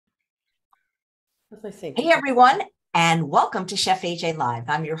What was I Hey thinking? everyone, and welcome to Chef AJ Live.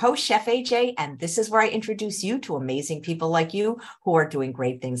 I'm your host, Chef AJ, and this is where I introduce you to amazing people like you who are doing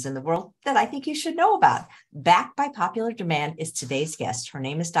great things in the world that I think you should know about. Backed by popular demand is today's guest. Her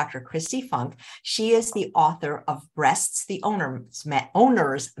name is Dr. Kristi Funk. She is the author of Breasts, the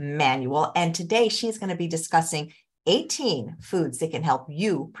Owner's Manual, and today she is going to be discussing 18 foods that can help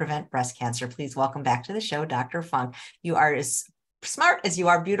you prevent breast cancer. Please welcome back to the show, Dr. Funk. You are as smart as you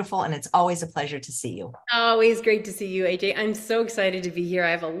are beautiful, and it's always a pleasure to see you. Always great to see you, AJ. I'm so excited to be here. I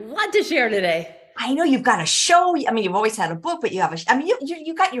have a lot to share today. I know you've got a show. I mean, you've always had a book, but you have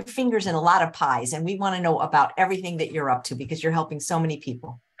you got your fingers in a lot of pies, and we want to know about everything that you're up to because you're helping so many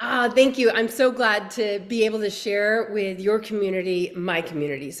people. Thank you. I'm so glad to be able to share with your community, my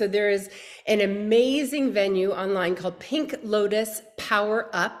community. So there is an amazing venue online called Pink Lotus Power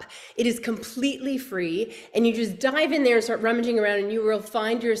Up. It is completely free, and you just dive in there and start rummaging around, and you will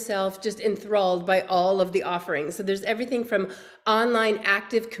find yourself just enthralled by all of the offerings. So there's everything from online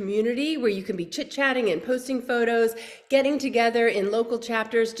active community where you can be chit-chatting and posting photos, getting together in local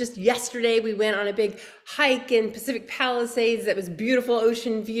chapters. Just yesterday, we went on a big hike in Pacific Palisades that was beautiful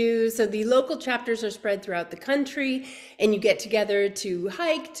ocean views. So the local chapters are spread throughout the country, and you get together to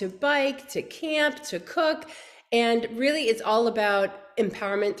hike, to bike, to camp, to cook. And really, it's all about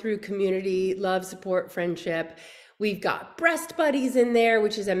empowerment through community, love, support, friendship. We've got Breast Buddies in there,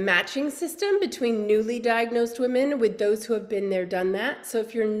 which is a matching system between newly diagnosed women with those who have been there, done that. So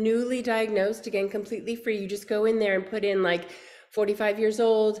if you're newly diagnosed, again, completely free, you just go in there and put in like 45 years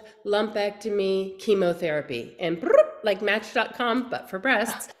old, lumpectomy, chemotherapy, and like Match.com, but for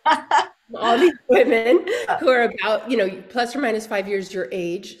breasts. All these women who are about, plus or minus 5 years your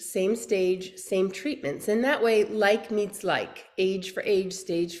age, same stage, same treatments. And that way, like meets like, age for age,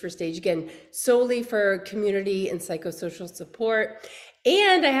 stage for stage. Again, solely for community and psychosocial support.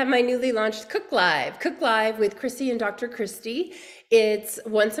 And I have my newly launched Cook Live with Chrissy and Dr. Kristi. It's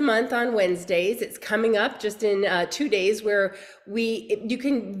once a month on Wednesdays. It's coming up just in 2 days where you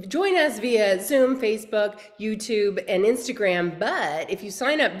can join us via Zoom, Facebook, YouTube, and Instagram. But if you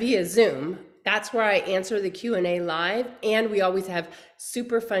sign up via Zoom, that's where I answer the Q&A live. And we always have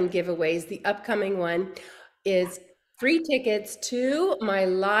super fun giveaways. The upcoming one is free tickets to my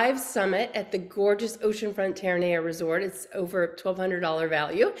live summit at the gorgeous Oceanfront Terranea Resort. It's over $1,200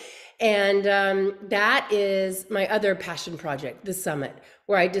 value. And that is my other passion project, the summit,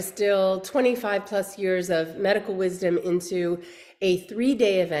 where I distill 25 plus years of medical wisdom into a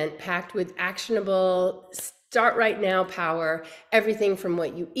 3-day event packed with actionable, start right now power, everything from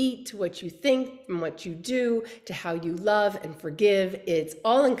what you eat to what you think, from what you do to how you love and forgive. It's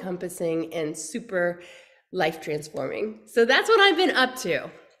all encompassing and super life transforming. So that's what I've been up to.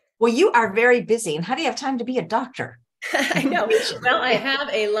 Well, you are very busy, and how do you have time to be a doctor? I know. Well, I have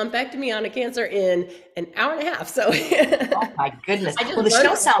a lumpectomy on a cancer in an hour and a half. So Oh my goodness. Well, the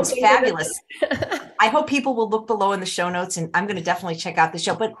show sounds fabulous. I hope people will look below in the show notes, and I'm going to definitely check out the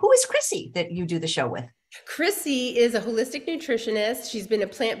show. But who is Chrissy that you do the show with? Chrissy is a holistic nutritionist. She's been a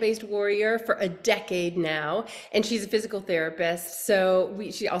plant-based warrior for a decade now, and she's a physical therapist. So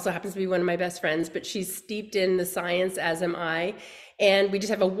she also happens to be one of my best friends, but she's steeped in the science, as am I. And we just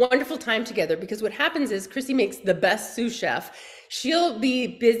have a wonderful time together because what happens is Chrissy makes the best sous chef. She'll be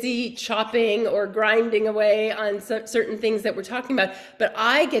busy chopping or grinding away on certain things that we're talking about, but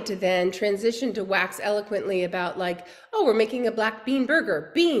I get to then transition to wax eloquently about like, oh, we're making a black bean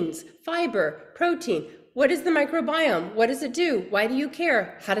burger, beans, fiber, protein. What is the microbiome? What does it do? Why do you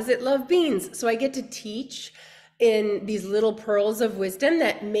care? How does it love beans? So I get to teach in these little pearls of wisdom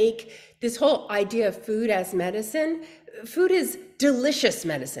that make this whole idea of food as medicine. Food is delicious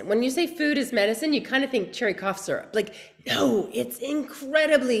medicine. When you say food is medicine, you kind of think cherry cough syrup. Like, no, it's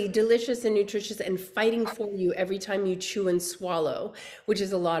incredibly delicious and nutritious and fighting for you every time you chew and swallow, which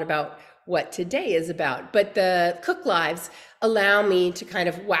is a lot about what today is about. But the Cook Lives allow me to kind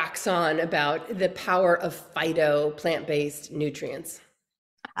of wax on about the power of phyto plant-based nutrients.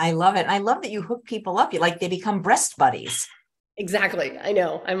 I love it. I love that you hook people up. You like they become breast buddies. Exactly. I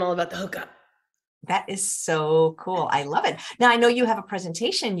know. I'm all about the hookup. That is so cool. I love it. Now, I know you have a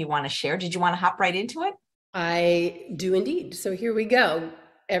presentation you want to share. Did you want to hop right into it? I do indeed. So here we go,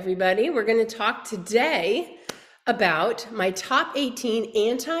 everybody. We're going to talk today about my top 18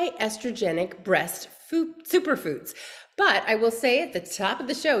 anti-estrogenic breast superfoods. But I will say at the top of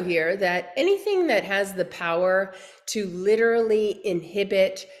the show here that anything that has the power to literally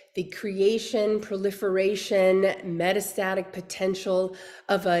inhibit the creation, proliferation, metastatic potential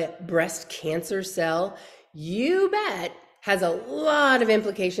of a breast cancer cell, you bet has a lot of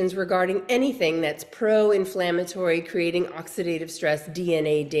implications regarding anything that's pro-inflammatory, creating oxidative stress,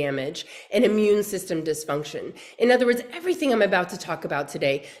 DNA damage, and immune system dysfunction. In other words, everything I'm about to talk about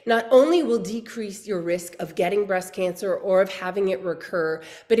today not only will decrease your risk of getting breast cancer or of having it recur,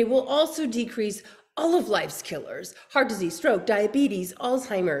 but it will also decrease all of life's killers: heart disease, stroke, diabetes,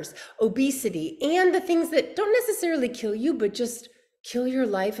 Alzheimer's, obesity, and the things that don't necessarily kill you, but just kill your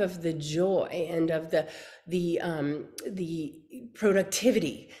life of the joy and of the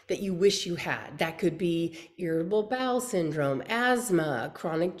productivity that you wish you had. That could be irritable bowel syndrome, asthma,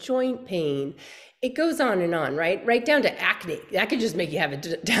 chronic joint pain. It goes on and on, right? Right down to acne. That could just make you have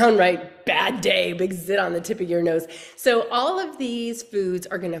a downright bad day, big zit on the tip of your nose. So all of these foods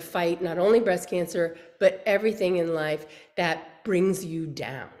are going to fight not only breast cancer, but everything in life that brings you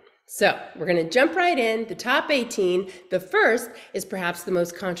down. So we're going to jump right in. The top 18. The first is perhaps the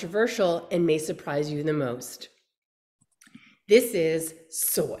most controversial and may surprise you the most. This is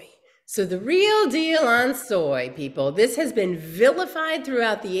soy. So the real deal on soy, people. This has been vilified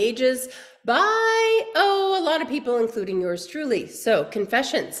throughout the ages by, a lot of people, including yours truly. So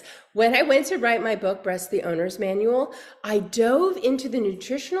confessions. When I went to write my book, Breast the Owner's Manual, I dove into the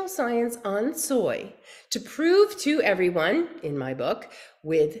nutritional science on soy to prove to everyone in my book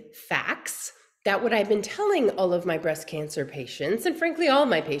with facts that what I've been telling all of my breast cancer patients, and frankly all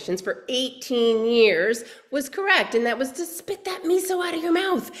my patients for 18 years, was correct, and that was to spit that miso out of your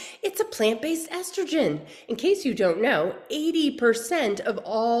mouth. It's a plant-based estrogen. In case you don't know, 80% of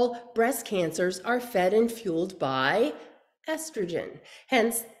all breast cancers are fed and fueled by estrogen.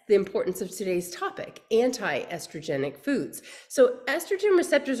 Hence the importance of today's topic, anti-estrogenic foods. So estrogen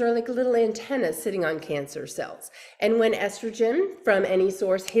receptors are like little antennas sitting on cancer cells. And when estrogen from any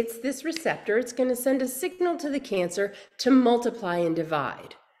source hits this receptor, it's going to send a signal to the cancer to multiply and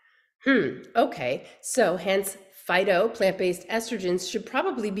divide. Okay, so hence phyto, plant-based estrogens should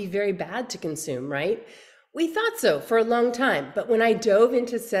probably be very bad to consume, right? We thought so for a long time, but when I dove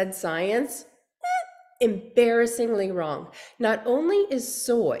into said science, embarrassingly wrong. Not only is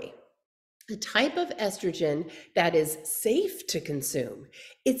soy a type of estrogen that is safe to consume,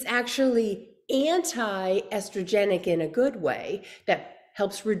 it's actually anti-estrogenic in a good way that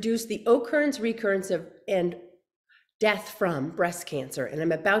helps reduce the occurrence, recurrence of, and death from breast cancer. And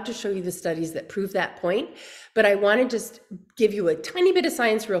I'm about to show you the studies that prove that point, but I want to just give you a tiny bit of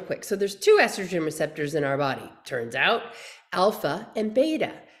science real quick. So there's two estrogen receptors in our body, turns out, alpha and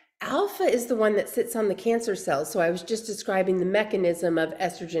beta. Alpha is the one that sits on the cancer cells. So I was just describing the mechanism of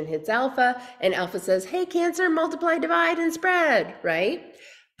estrogen hits alpha, and alpha says, hey, cancer, multiply, divide, and spread, right?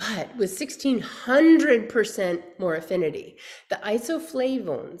 But with 1,600% more affinity, the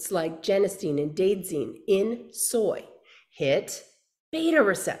isoflavones like genistein and daidzein in soy hit beta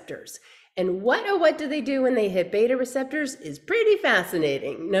receptors. And what do they do when they hit beta receptors is pretty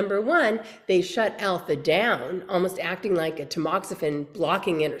fascinating. Number one, they shut alpha down, almost acting like a tamoxifen,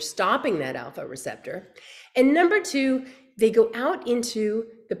 blocking it or stopping that alpha receptor. And number two, they go out into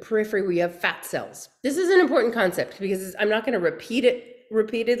the periphery where you have fat cells. This is an important concept because I'm not going to repeat it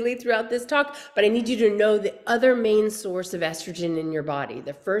repeatedly throughout this talk, but I need you to know the other main source of estrogen in your body.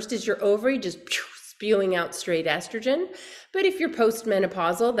 The first is your ovary, just spewing out straight estrogen. But if you're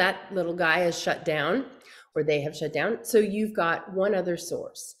postmenopausal, that little guy has shut down, or they have shut down. So you've got one other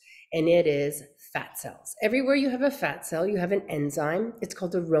source, and it is fat cells. Everywhere you have a fat cell, you have an enzyme. It's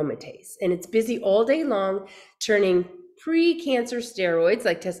called aromatase, and it's busy all day long turning pre-cancer steroids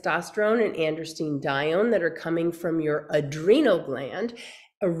like testosterone and androstenedione that are coming from your adrenal gland.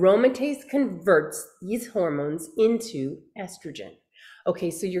 Aromatase converts these hormones into estrogen.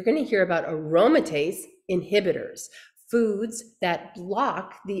 Okay, so you're going to hear about aromatase inhibitors, foods that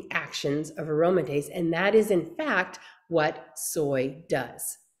block the actions of aromatase, and that is in fact what soy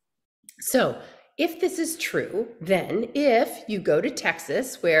does. So if this is true, then if you go to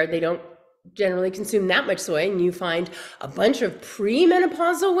Texas, where they don't generally consume that much soy, and you find a bunch of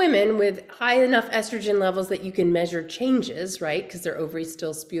premenopausal women with high enough estrogen levels that you can measure changes, right? Because their ovaries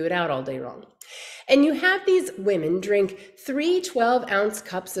still spew it out all day long. And you have these women drink 3 12-ounce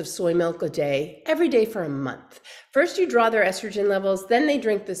cups of soy milk a day, every day for a month. First, you draw their estrogen levels, then they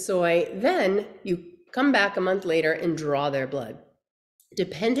drink the soy, then you come back a month later and draw their blood.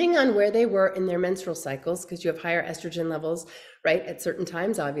 Depending on where they were in their menstrual cycles, because you have higher estrogen levels, right, at certain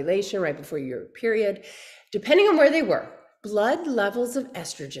times, ovulation, right before your period, depending on where they were, blood levels of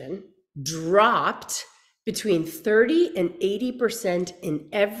estrogen dropped between 30 and 80% in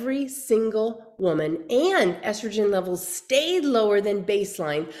every single woman, and estrogen levels stayed lower than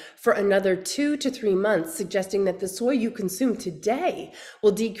baseline for another 2 to 3 months, suggesting that the soy you consume today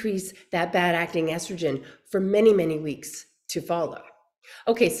will decrease that bad acting estrogen for many, many weeks to follow.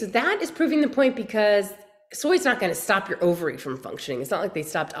 Okay, so that is proving the point because soy is not going to stop your ovary from functioning. It's not like they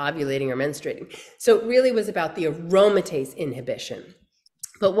stopped ovulating or menstruating. So it really was about the aromatase inhibition.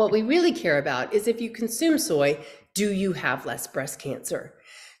 But what we really care about is if you consume soy, do you have less breast cancer?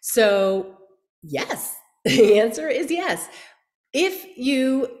 So yes, the answer is yes. If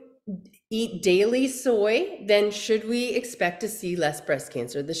you eat daily soy, then should we expect to see less breast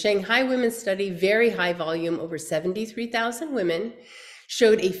cancer? The Shanghai Women's Study, very high volume, over 73,000 women,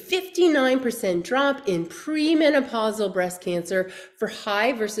 showed a 59% drop in premenopausal breast cancer for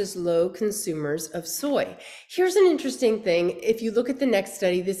high versus low consumers of soy. Here's an interesting thing. If you look at the next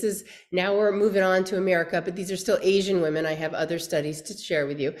study, this is, now we're moving on to America, but these are still Asian women. I have other studies to share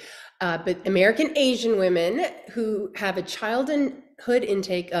with you. But American Asian women who have a childhood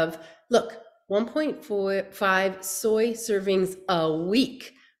intake of, look, 1.45 soy servings a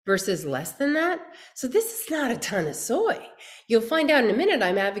week versus less than that. So this is not a ton of soy. You'll find out in a minute,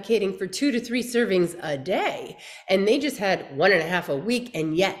 I'm advocating for 2 to 3 servings a day, and they just had 1.5 a week.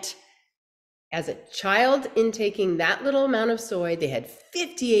 And yet, as a child intaking that little amount of soy, they had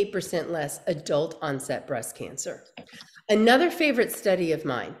 58% less adult onset breast cancer. Another favorite study of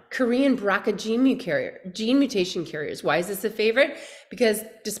mine, Korean BRCA gene mutation carriers. Why is this a favorite? Because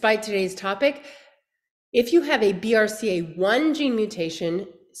despite today's topic, if you have a BRCA1 gene mutation,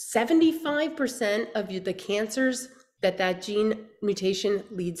 75% of the cancers that gene mutation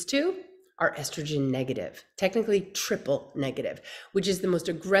leads to are estrogen negative, technically triple negative, which is the most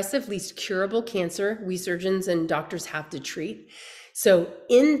aggressive, least curable cancer we surgeons and doctors have to treat. So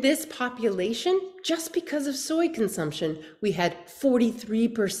in this population, just because of soy consumption, we had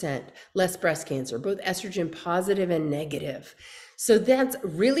 43% less breast cancer, both estrogen positive and negative. So that's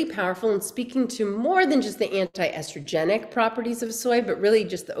really powerful and speaking to more than just the anti-estrogenic properties of soy, but really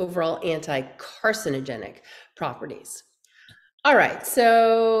just the overall anti-carcinogenic properties. All right,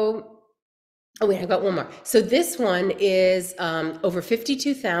 so, oh wait, I got one more. So this one is over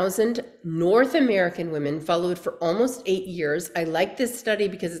 52,000 North American women followed for almost 8 years. I like this study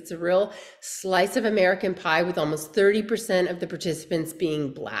because it's a real slice of American pie with almost 30% of the participants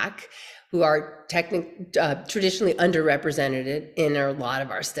being Black, who are traditionally underrepresented in a lot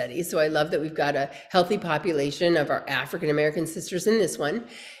of our studies. So I love that we've got a healthy population of our African American sisters in this one.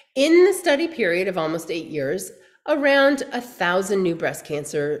 In the study period of almost 8 years, around 1,000 new breast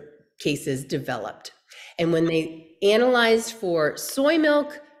cancer cases developed. And when they analyzed for soy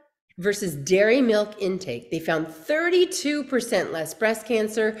milk versus dairy milk intake, they found 32% less breast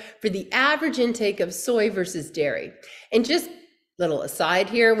cancer for the average intake of soy versus dairy. And just little aside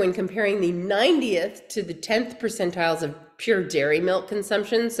here, when comparing the 90th to the 10th percentiles of pure dairy milk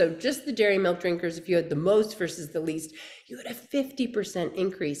consumption, so just the dairy milk drinkers, if you had the most versus the least, you had a 50%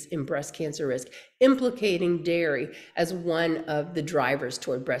 increase in breast cancer risk, implicating dairy as one of the drivers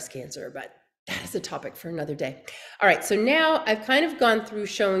toward breast cancer. But that is a topic for another day. All right, so now I've kind of gone through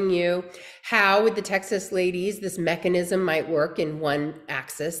showing you how with the Texas ladies, this mechanism might work in one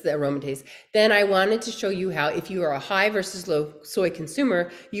axis, the aromatase. Then I wanted to show you how if you are a high versus low soy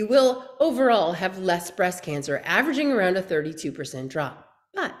consumer, you will overall have less breast cancer, averaging around a 32% drop.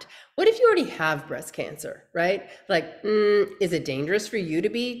 But what if you already have breast cancer, right? Like, is it dangerous for you to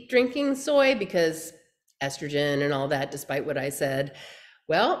be drinking soy because estrogen and all that, despite what I said?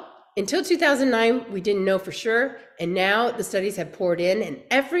 Well, until 2009, we didn't know for sure, and now the studies have poured in, and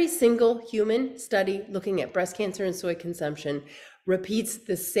every single human study looking at breast cancer and soy consumption repeats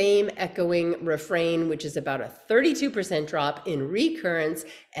the same echoing refrain, which is about a 32% drop in recurrence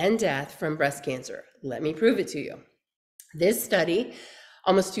and death from breast cancer. Let me prove it to you. This study,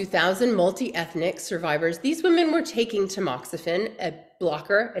 almost 2,000 multi-ethnic survivors, these women were taking tamoxifen, a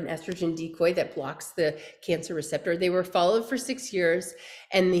blocker, an estrogen decoy that blocks the cancer receptor. They were followed for 6 years,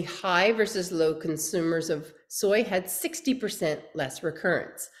 and the high versus low consumers of soy had 60% less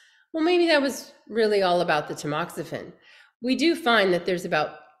recurrence. Well, maybe that was really all about the tamoxifen. We do find that there's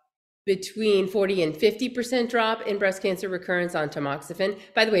about between 40 and 50% drop in breast cancer recurrence on tamoxifen.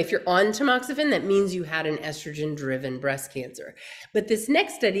 By the way, if you're on tamoxifen, that means you had an estrogen-driven breast cancer. But this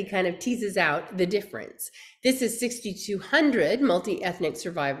next study kind of teases out the difference. This is 6,200 multi-ethnic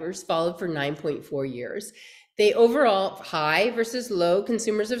survivors followed for 9.4 years. They overall, high versus low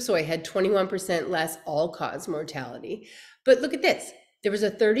consumers of soy had 21% less all-cause mortality. But look at this. There was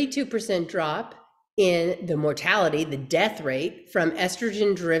a 32% drop in the mortality, the death rate from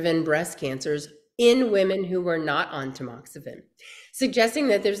estrogen-driven breast cancers in women who were not on tamoxifen, suggesting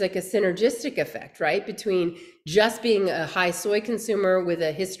that there's like a synergistic effect, right, between just being a high soy consumer with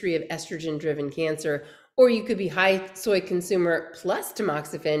a history of estrogen-driven cancer Or you could be high soy consumer plus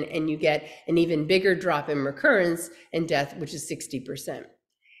tamoxifen, and you get an even bigger drop in recurrence and death, which is 60%.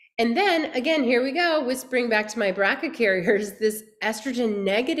 And then again, here we go, whispering back to my BRCA carriers, this estrogen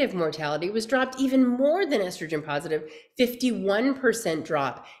negative mortality was dropped even more than estrogen positive, 51%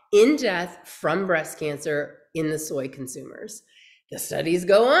 drop in death from breast cancer in the soy consumers. The studies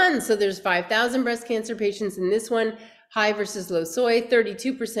go on. So there's 5,000 breast cancer patients in this one, high versus low soy,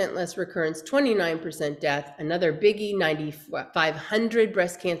 32% less recurrence, 29% death. Another biggie, 9,500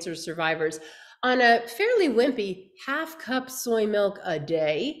 breast cancer survivors on a fairly wimpy half cup soy milk a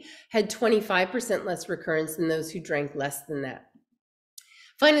day, had 25% less recurrence than those who drank less than that.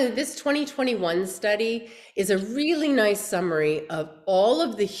 Finally, this 2021 study is a really nice summary of all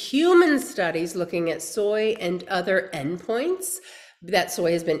of the human studies looking at soy and other endpoints that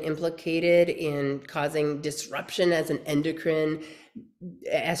soy has been implicated in causing disruption as an endocrine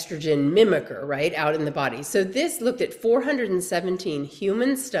estrogen mimicker, right, out in the body. So this looked at 417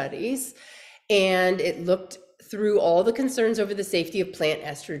 human studies, and it looked through all the concerns over the safety of plant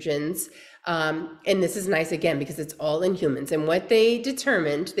estrogens. And this is nice again, because it's all in humans. And what they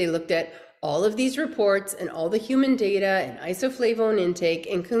determined, they looked at all of these reports and all the human data and isoflavone intake,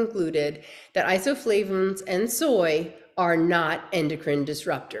 and concluded that isoflavones and soy are not endocrine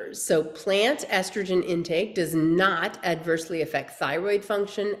disruptors. So plant estrogen intake does not adversely affect thyroid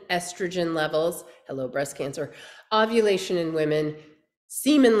function, estrogen levels, hello breast cancer, ovulation in women,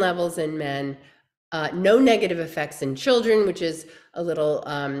 semen levels in men, no negative effects in children, which is a little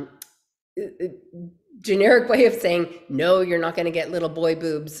generic way of saying, no, you're not going to get little boy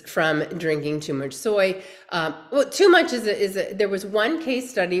boobs from drinking too much soy. Well, too much there was one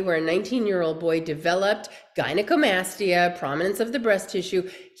case study where a 19-year-old boy developed gynecomastia, prominence of the breast tissue.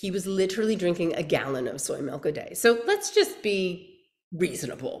 He was literally drinking a gallon of soy milk a day. So let's just be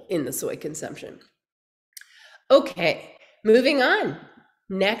reasonable in the soy consumption. Okay, moving on.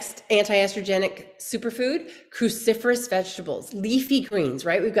 Next, anti-estrogenic superfood, cruciferous vegetables, leafy greens,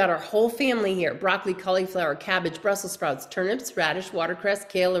 right? We've got our whole family here: broccoli, cauliflower, cabbage, Brussels sprouts, turnips, radish, watercress,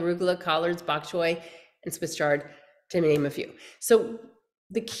 kale, arugula, collards, bok choy, and Swiss chard, to name a few. So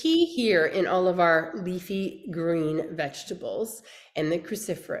the key here in all of our leafy green vegetables and the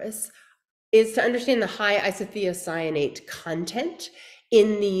cruciferous is to understand the high isothiocyanate content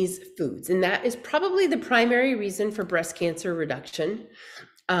in these foods. And that is probably the primary reason for breast cancer reduction.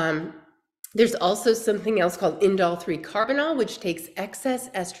 There's also something else called indole-3 carbinol, which takes excess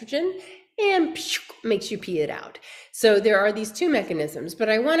estrogen and makes you pee it out. So there are these two mechanisms, but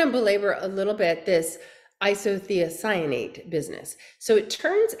I want to belabor a little bit this isothiocyanate business. So it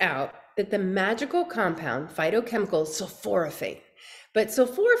turns out that the magical compound, phytochemical sulforaphane, but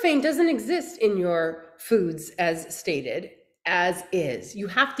sulforaphane doesn't exist in your foods as stated, as is. You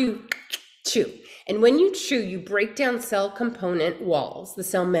have to chew. And when you chew, you break down cell component walls, the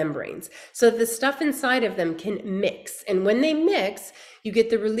cell membranes, so the stuff inside of them can mix. And when they mix, you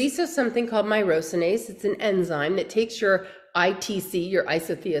get the release of something called myrosinase. It's an enzyme that takes your ITC, your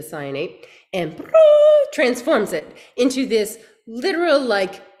isothiocyanate, and transforms it into this literal,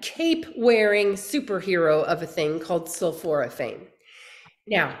 like, cape-wearing superhero of a thing called sulforaphane.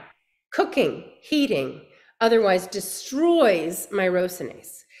 Now, cooking, heating, otherwise destroys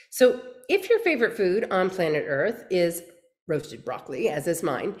myrosinase. So if your favorite food on planet Earth is roasted broccoli, as is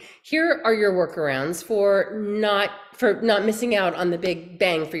mine, here are your workarounds for not missing out on the big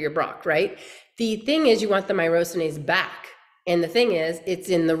bang for your brock, right? The thing is, you want the myrosinase back. And the thing is, it's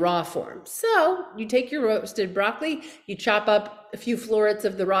in the raw form. So you take your roasted broccoli, you chop up a few florets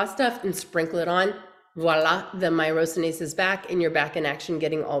of the raw stuff and sprinkle it on. Voila, the myrosinase is back, and you're back in action,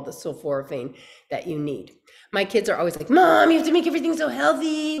 getting all the sulforaphane that you need. My kids are always like, Mom, you have to make everything so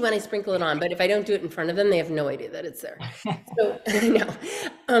healthy when I sprinkle it on. But if I don't do it in front of them, they have no idea that it's there. So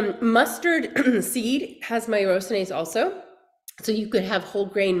no. Mustard seed has myrosinase also. So you could have whole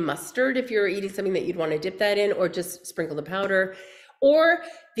grain mustard if you're eating something that you'd want to dip that in, or just sprinkle the powder. Or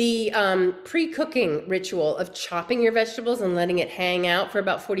the pre-cooking ritual of chopping your vegetables and letting it hang out for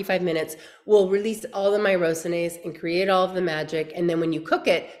about 45 minutes will release all the myrosinase and create all of the magic. And then when you cook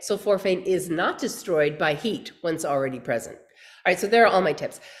it, sulforaphane is not destroyed by heat once already present. All right, so there are all my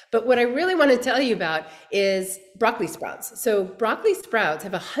tips. But what I really want to tell you about is broccoli sprouts. So broccoli sprouts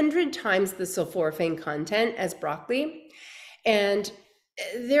have 100 times the sulforaphane content as broccoli. And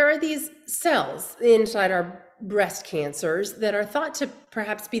there are these cells inside our breast cancers that are thought to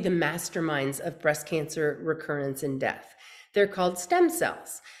perhaps be the masterminds of breast cancer recurrence and death. They're called stem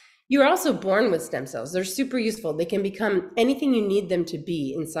cells. You're also born with stem cells. They're super useful. They can become anything you need them to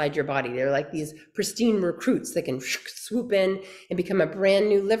be inside your body. They're like these pristine recruits that can swoop in and become a brand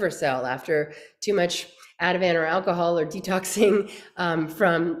new liver cell after too much Ativan or alcohol or detoxing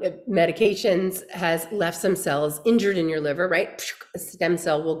from medications has left some cells injured in your liver, right? A stem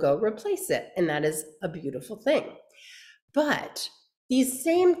cell will go replace it. And that is a beautiful thing. But these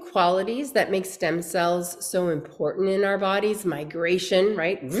same qualities that make stem cells so important in our bodies, migration,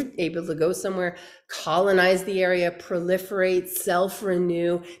 right? Able to go somewhere, colonize the area, proliferate,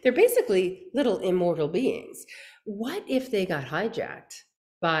 self-renew. They're basically little immortal beings. What if they got hijacked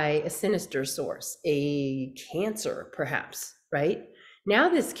by a sinister source, a cancer perhaps, right? Now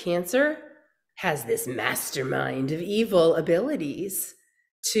this cancer has this mastermind of evil abilities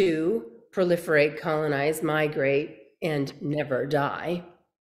to proliferate, colonize, migrate, and never die,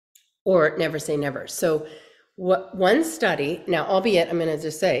 or never say never. So what one study, now albeit I'm going to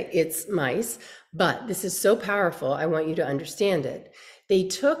just say it's mice, but this is so powerful, I want you to understand it. They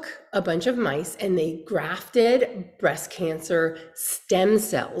took a bunch of mice and they grafted breast cancer stem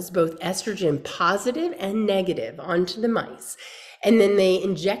cells, both estrogen positive and negative, onto the mice. And then they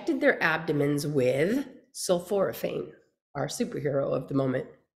injected their abdomens with sulforaphane, our superhero of the moment.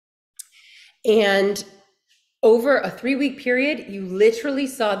 And over a 3-week period, you literally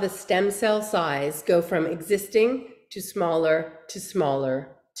saw the stem cell size go from existing to smaller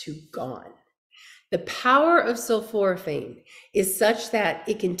to gone. The power of sulforaphane is such that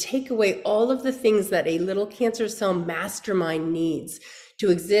it can take away all of the things that a little cancer cell mastermind needs to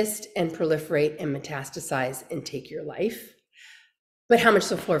exist and proliferate and metastasize and take your life. But how much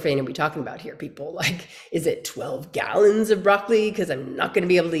sulforaphane are we talking about here, people? Like, is it 12 gallons of broccoli? Because I'm not going to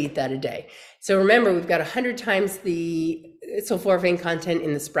be able to eat that a day. So remember, we've got 100 times the sulforaphane content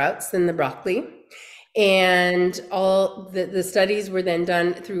in the sprouts than the broccoli. And all the studies were then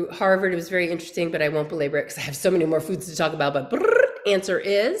done through Harvard. It was very interesting, but I won't belabor it because I have so many more foods to talk about. But answer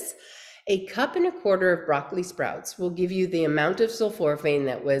is, 1.25 cups of broccoli sprouts will give you the amount of sulforaphane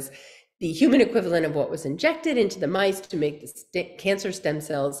that was the human equivalent of what was injected into the mice to make the cancer stem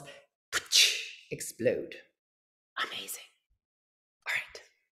cells explode. Amazing. All right.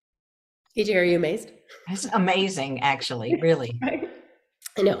 AJ, are you amazed? It's amazing, actually, really. Right?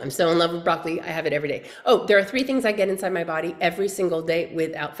 I know, I'm so in love with broccoli. I have it every day. Oh, there are 3 things I get inside my body every single day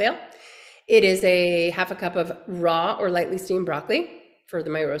without fail. It is a 1/2 cup of raw or lightly steamed broccoli for the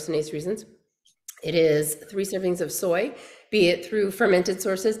myrosinase reasons. It is 3 servings of soy, be it through fermented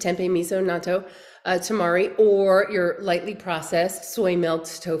sources, tempeh, miso, natto, tamari, or your lightly processed soy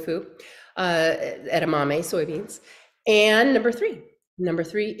milked tofu, edamame, soybeans. And number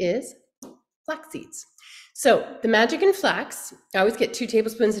 3 is flax seeds. So the magic in flax, I always get 2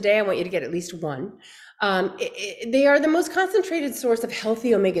 tablespoons a day. I want you to get at least 1. They are the most concentrated source of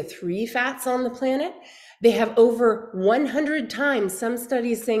healthy omega-3 fats on the planet. They have over 100 times, some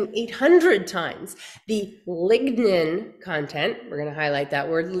studies saying 800 times, the lignin content, we're going to highlight that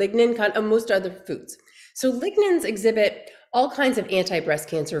word, lignin content of most other foods. So lignins exhibit all kinds of anti-breast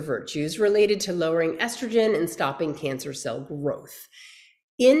cancer virtues related to lowering estrogen and stopping cancer cell growth.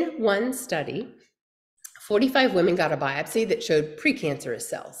 In one study, 45 women got a biopsy that showed precancerous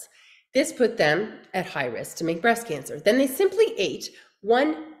cells. This put them at high risk to make breast cancer. Then they simply ate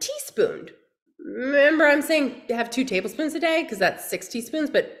 1 teaspoon. Remember, I'm saying have 2 tablespoons a day because that's 6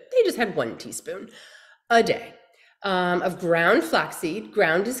 teaspoons, but they just had 1 teaspoon a day of ground flaxseed.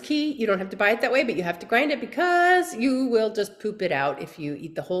 Ground is key. You don't have to buy it that way, but you have to grind it because you will just poop it out. If you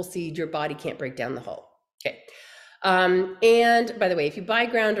eat the whole seed, your body can't break down the whole. Okay. And by the way, if you buy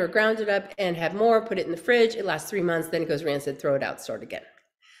ground or ground it up and have more, put it in the fridge, it lasts 3 months, then it goes rancid, throw it out, start again.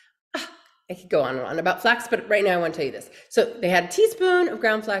 I could go on and on about flax, but right now I want to tell you this. So they had a teaspoon of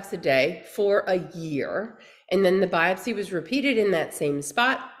ground flax a day for a year, and then the biopsy was repeated in that same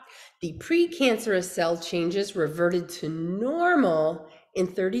spot. The precancerous cell changes reverted to normal in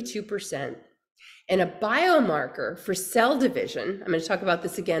 32%. And a biomarker for cell division, I'm going to talk about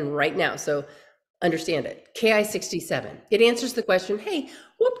this again right now, so understand it, Ki67. It answers the question, hey,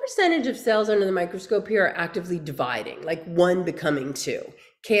 what percentage of cells under the microscope here are actively dividing, like 1 becoming 2?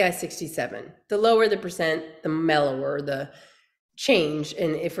 Ki67. The lower the percent, the mellower the change.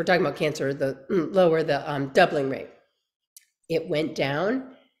 And if we're talking about cancer, the lower the doubling rate. It went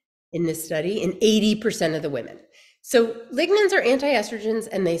down in this study in 80% of the women. So lignins are anti-estrogens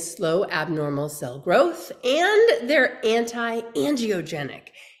and they slow abnormal cell growth, and they're anti-angiogenic.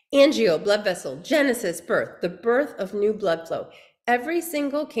 Angio, blood vessel, genesis, birth, the birth of new blood flow. Every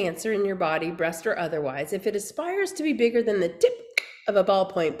single cancer in your body, breast or otherwise, if it aspires to be bigger than the tip of a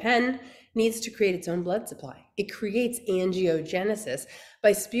ballpoint pen, needs to create its own blood supply. It creates angiogenesis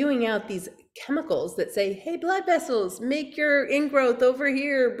by spewing out these chemicals that say, hey, blood vessels, make your ingrowth over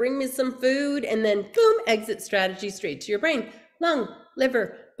here, bring me some food, and then boom, exit strategy straight to your brain, lung,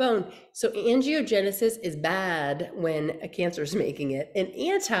 liver, bone. So angiogenesis is bad when a cancer is making it. And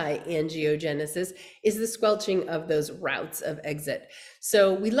anti-angiogenesis is the squelching of those routes of exit.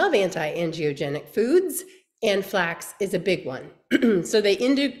 So we love anti-angiogenic foods, and flax is a big one. So they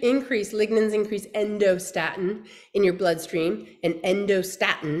increase, lignans increase endostatin in your bloodstream, and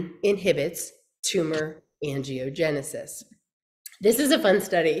endostatin inhibits tumor angiogenesis. This is a fun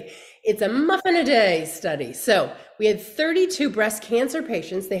study. It's a muffin a day study. So we had 32 breast cancer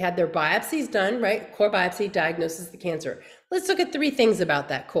patients. They had their biopsies done, right? Core biopsy diagnoses the cancer. Let's look at 3 things about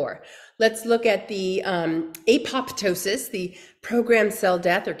that core. Let's look at the apoptosis, the programmed cell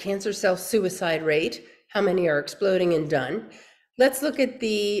death or cancer cell suicide rate. How many are exploding and done? Let's look at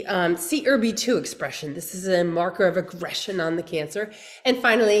the CERB2 expression. This is a marker of aggression on the cancer. And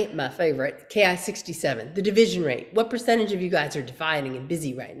finally, my favorite, Ki-67, the division rate. What percentage of you guys are dividing and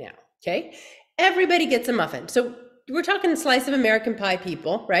busy right now? Okay, everybody gets a muffin. So we're talking slice of American pie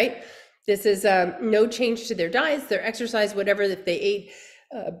people, right? This is no change to their diets, their exercise, whatever that they ate,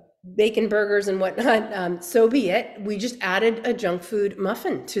 bacon burgers and whatnot, so be it. We just added a junk food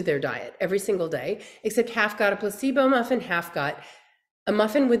muffin to their diet every single day, except half got a placebo muffin, half got a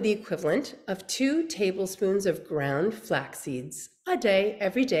muffin with the equivalent of 2 tablespoons of ground flax seeds a day,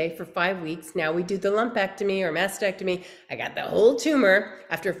 every day for 5 weeks. Now we do the lumpectomy or mastectomy. I got the whole tumor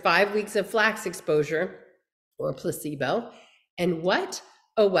after 5 weeks of flax exposure or placebo. And what,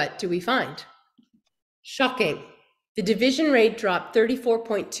 oh, what do we find? Shocking. The division rate dropped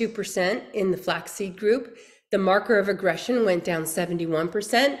 34.2% in the flaxseed group. The marker of aggression went down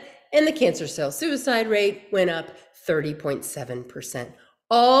 71%, and the cancer cell suicide rate went up 30.7%,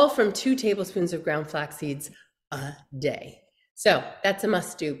 all from 2 tablespoons of ground flax seeds a day. So that's a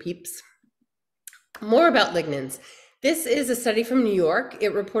must do, peeps. More about lignans. This is a study from New York.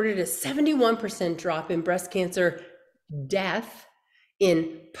 It reported a 71% drop in breast cancer death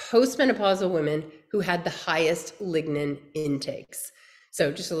in postmenopausal women who had the highest lignin intakes.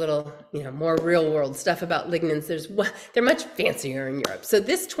 So just a little, more real world stuff about lignans. They're much fancier in Europe. So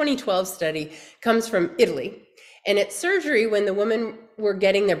this 2012 study comes from Italy, and at surgery, when the women were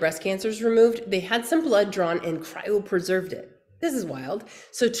getting their breast cancers removed, they had some blood drawn and cryopreserved it. This is wild.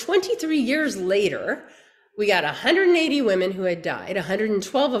 So 23 years later, we got 180 women who had died,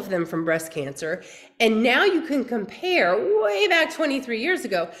 112 of them from breast cancer. And now you can compare way back 23 years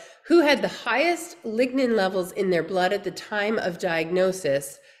ago, who had the highest lignin levels in their blood at the time of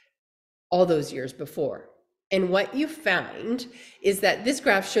diagnosis all those years before. And what you find is that this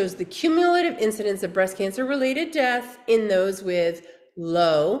graph shows the cumulative incidence of breast cancer related death in those with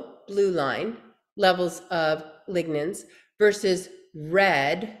low, blue line, levels of lignans versus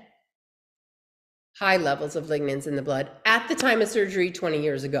red, high levels of lignans in the blood at the time of surgery 20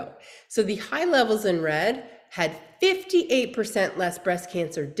 years ago. So the high levels in red had 58% less breast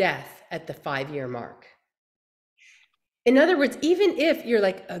cancer death at the 5-year mark. In other words, even if you're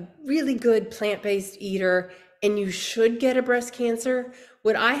like a really good plant-based eater and you should get a breast cancer,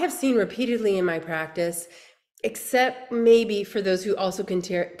 what I have seen repeatedly in my practice, except maybe for those who also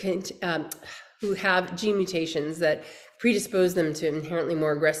who have gene mutations that predispose them to inherently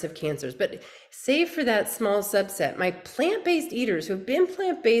more aggressive cancers, but save for that small subset, my plant-based eaters who have been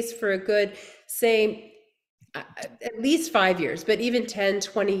plant-based for a good, say, at least 5 years, but even 10,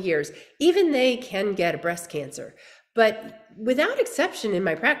 20 years, even they can get a breast cancer. But without exception in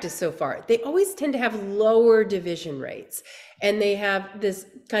my practice so far, they always tend to have lower division rates. And they have this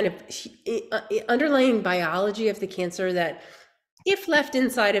kind of underlying biology of the cancer that, if left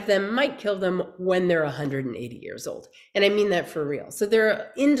inside of them, might kill them when they're 180 years old. And I mean that for real. So there are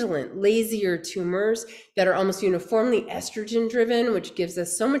indolent, lazier tumors that are almost uniformly estrogen driven, which gives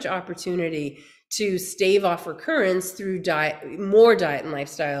us so much opportunity to stave off recurrence through more diet and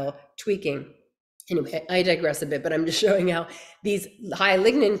lifestyle tweaking. Anyway, I digress a bit, but I'm just showing how these high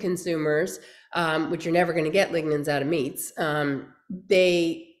lignin consumers, which you're never going to get lignans out of meats,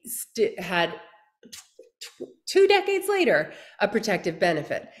 they had 2 decades later a protective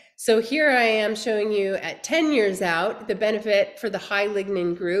benefit. So here I am showing you at 10 years out, the benefit for the high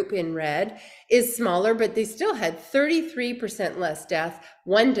lignin group in red is smaller, but they still had 33% less death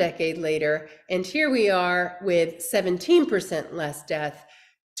 1 decade later. And here we are with 17% less death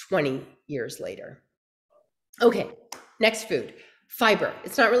 20 years later. Okay, next food, fiber.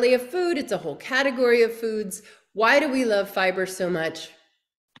 It's not really a food, it's a whole category of foods. Why do we love fiber so much?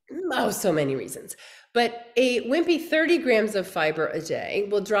 Oh, so many reasons. But a wimpy 30 grams of fiber a day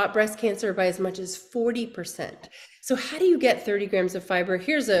will drop breast cancer by as much as 40%. So how do you get 30 grams of fiber?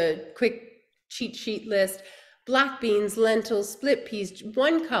 Here's a quick cheat sheet list. Black beans, lentils, split peas,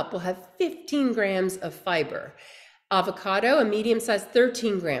 1 cup will have 15 grams of fiber. Avocado, a medium-sized,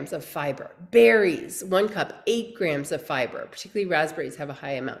 13 grams of fiber. Berries, 1 cup, 8 grams of fiber. Particularly raspberries have a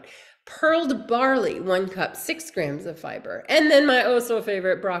high amount. Pearled barley, 1 cup, 6 grams of fiber. And then my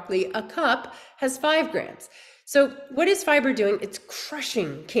oh-so-favorite broccoli, a cup, has 5 grams. So what is fiber doing? It's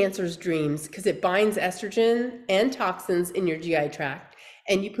crushing cancer's dreams because it binds estrogen and toxins in your GI tract,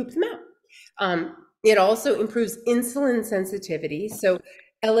 and you poop them out. It also improves insulin sensitivity. So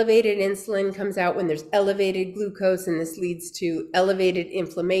elevated insulin comes out when there's elevated glucose, and this leads to elevated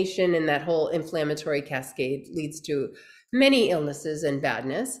inflammation, and that whole inflammatory cascade leads to many illnesses and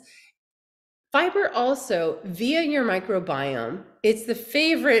badness. Fiber also, via your microbiome, it's the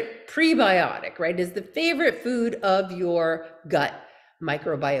favorite prebiotic, right? It's the favorite food of your gut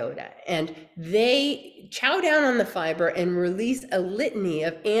microbiota. And they chow down on the fiber and release a litany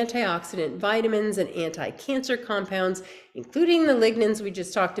of antioxidant vitamins and anti-cancer compounds, including the lignans we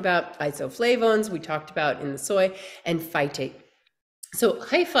just talked about, isoflavones we talked about in the soy, and phytate. So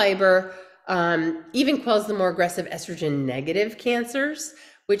high fiber even quells the more aggressive estrogen negative cancers,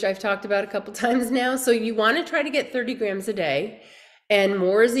 which I've talked about a couple times now. So you want to try to get 30 grams a day, and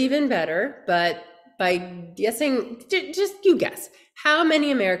more is even better. But by guessing, just you guess, how many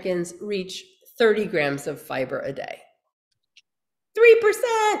Americans reach 30 grams of fiber a day?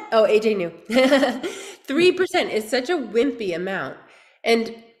 3%. Oh, AJ knew. 3% is such a wimpy amount.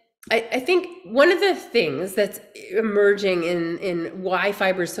 And I think one of the things that's emerging in why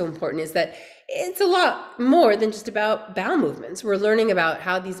fiber is so important is that it's a lot more than just about bowel movements. We're learning about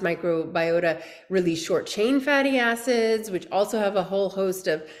how these microbiota release short chain fatty acids, which also have a whole host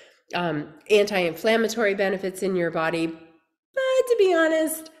of anti-inflammatory benefits in your body. But to be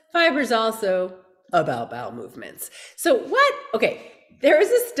honest, fiber is also about bowel movements. So what? Okay, there was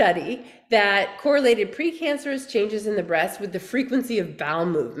a study that correlated precancerous changes in the breast with the frequency of bowel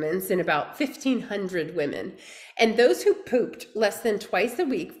movements in about 1,500 women. And those who pooped less than twice a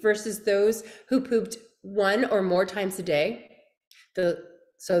week versus those who pooped 1 or more times a day,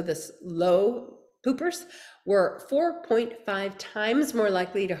 so the low poopers were 4.5 times more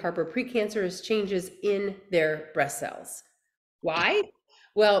likely to harbor precancerous changes in their breast cells. Why?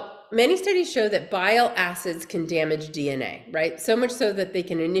 Well, many studies show that bile acids can damage DNA, right? So much so that they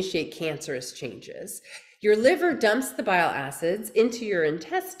can initiate cancerous changes. Your liver dumps the bile acids into your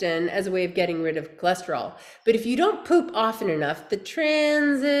intestine as a way of getting rid of cholesterol. But if you don't poop often enough, the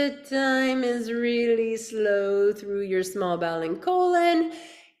transit time is really slow through your small bowel and colon,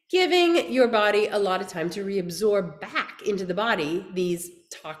 giving your body a lot of time to reabsorb back into the body these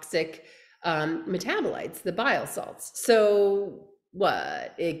toxic metabolites, the bile salts. So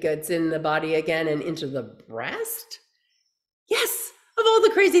what? It gets in the body again and into the breast? Yes. Of all the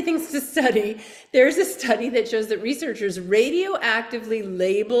crazy things to study, there's a study that shows that researchers radioactively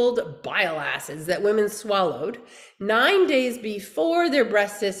labeled bile acids that women swallowed 9 days before their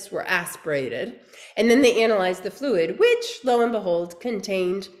breast cysts were aspirated. And then they analyzed the fluid, which, lo and behold,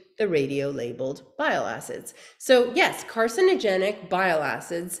 contained the radio-labeled bile acids. So yes, carcinogenic bile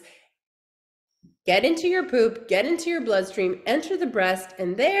acids get into your poop, get into your bloodstream, enter the breast,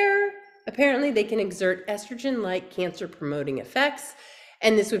 and there, apparently they can exert estrogen-like cancer-promoting effects.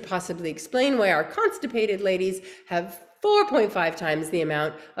 And this would possibly explain why our constipated ladies have 4.5 times the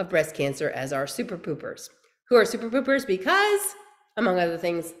amount of breast cancer as our super poopers, who are super poopers because, among other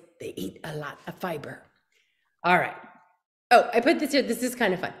things, they eat a lot of fiber. All right. Oh, I put this here. This is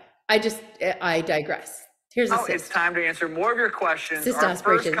kind of fun. I digress. Here's a cyst. It's time to answer more of your questions. Cyst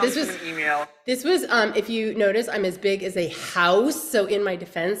aspiration. This was an email. This was, if you notice, I'm as big as a house. So in my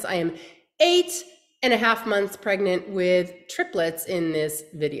defense, I am 8.5 months pregnant with triplets in this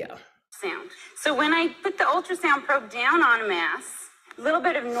video. So when I put the ultrasound probe down on a mass, a little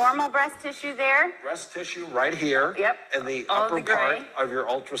bit of normal breast tissue there. Breast tissue right here. Yep. In the upper part of your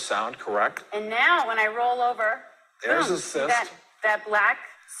ultrasound, correct? And now when I roll over, there's boom, a cyst. That black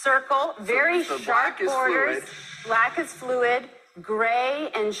circle, very so sharp borders. Black is fluid. Gray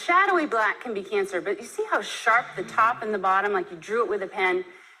and shadowy black can be cancer, but you see how sharp the top and the bottom, like you drew it with a pen?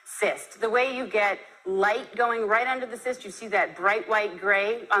 Cyst. The way you get light going right under the cyst, you see that bright white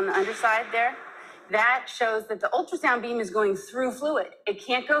gray on the underside there? That shows that the ultrasound beam is going through fluid. It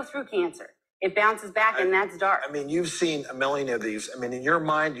can't go through cancer. It bounces back, and that's dark. I mean, you've seen a million of these. I mean, in your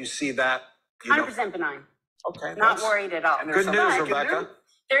mind, you see that. 100% benign. Okay. Not worried at all. Good news, Rebecca.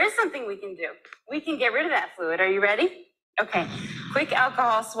 There is something we can do. We can get rid of that fluid. Are you ready? Okay. Quick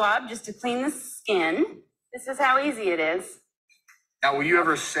alcohol swab just to clean the skin. This is how easy it is. Now, will you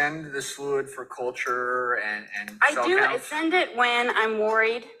ever send this fluid for culture and cell I counts? I send it when I'm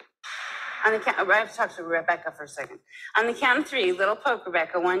worried. On the count, I have to talk to Rebecca for a second. On the count of 3, little poke,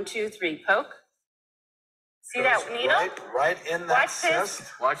 Rebecca. 1, 2, 3, poke. See that needle? Right in that Watch this.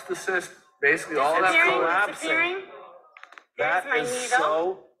 cyst. Watch the cyst. Basically, all that Disappearing, fluid. disappearing. That Here's my is needle.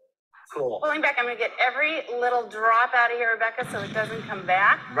 so cool. Pulling back, I'm gonna get every little drop out of here, Rebecca, so it doesn't come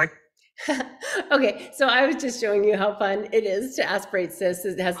back. Right. Okay, so I was just showing you how fun it is to aspirate cysts.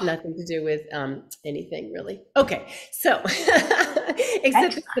 It has nothing to do with anything really. Okay, so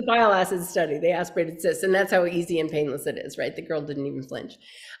except it's the bile acid study, they aspirated cysts, and that's how easy and painless it is, right? The girl didn't even flinch.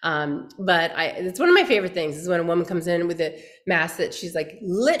 But it's one of my favorite things is when a woman comes in with a mass that she's like,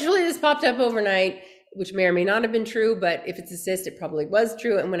 literally this popped up overnight, which may or may not have been true, but if it's a cyst, it probably was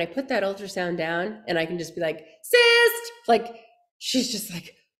true. And when I put that ultrasound down and I can just be like, cyst, like, she's just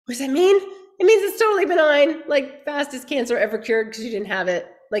like, what does that mean? It means it's totally benign, like fastest cancer ever cured because you didn't have it.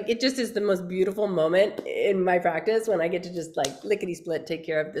 Like, it just is the most beautiful moment in my practice when I get to just like lickety split take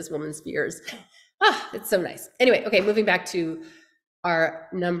care of this woman's fears. It's so nice. Anyway, okay, moving back to our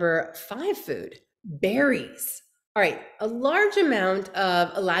number 5 food, berries. All right, a large amount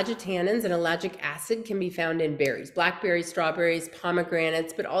of elagitannins and ellagic acid can be found in berries, blackberries, strawberries,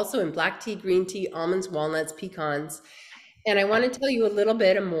 pomegranates, but also in black tea, green tea, almonds, walnuts, pecans. And I want to tell you a little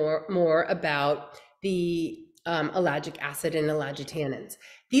bit more about the ellagic acid and elagitannins.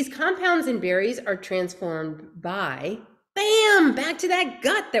 These compounds in berries are transformed by, bam, back to that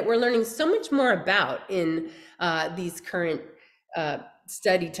gut that we're learning so much more about in these current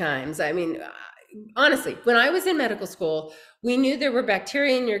study times. I mean, honestly, when I was in medical school, we knew there were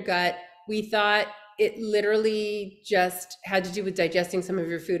bacteria in your gut. We thought it literally just had to do with digesting some of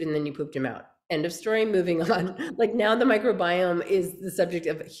your food and then you pooped them out. End of story, moving on. Like now the microbiome is the subject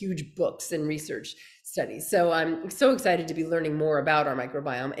of huge books and research studies. So I'm so excited to be learning more about our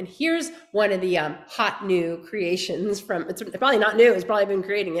microbiome. And here's one of the hot new creations from, it's probably not new, it's probably been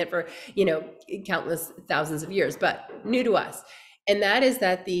creating it for, countless thousands of years, but new to us. And that is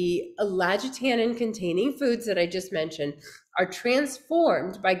that the ellagitannin containing foods that I just mentioned are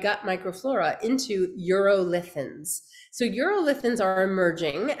transformed by gut microflora into urolithins. So urolithins are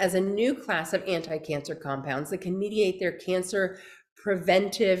emerging as a new class of anti-cancer compounds that can mediate their cancer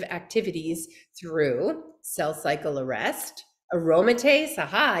preventive activities through cell cycle arrest, aromatase,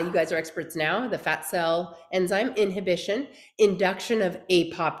 aha, you guys are experts now, the fat cell enzyme inhibition, induction of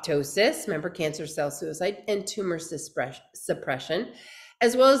apoptosis, remember cancer cell suicide, and tumor suppression,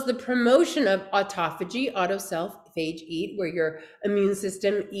 as well as the promotion of autophagy, autoself-phage eat, where your immune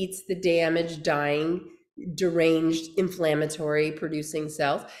system eats the damaged, dying, deranged, inflammatory producing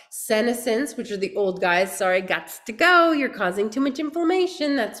cells. Senescence, which are the old guys, sorry, gots to go, you're causing too much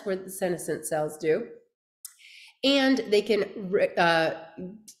inflammation, that's what the senescent cells do. And they can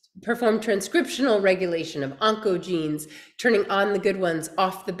perform transcriptional regulation of oncogenes, turning on the good ones,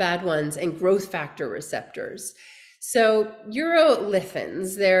 off the bad ones, and growth factor receptors. So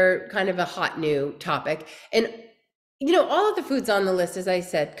urolithins, they're kind of a hot new topic. And all of the foods on the list, as I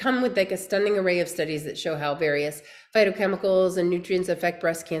said, come with like a stunning array of studies that show how various phytochemicals and nutrients affect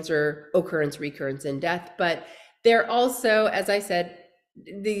breast cancer occurrence, recurrence, and death. But they're also, as I said,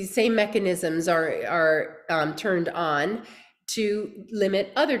 the same mechanisms are turned on to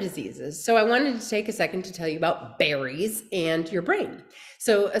limit other diseases. So I wanted to take a second to tell you about berries and your brain.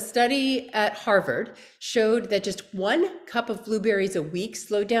 So a study at Harvard showed that just 1 cup of blueberries a week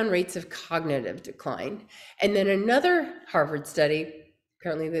slowed down rates of cognitive decline. And then another Harvard study,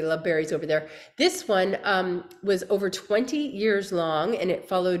 apparently they love berries over there. This one was over 20 years long, and it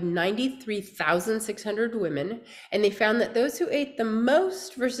followed 93,600 women. And they found that those who ate the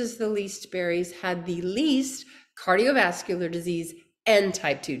most versus the least berries had the least cardiovascular disease and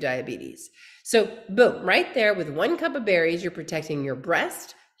type 2 diabetes. So boom, right there with 1 cup of berries, you're protecting your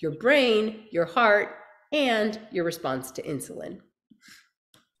breast, your brain, your heart, and your response to insulin.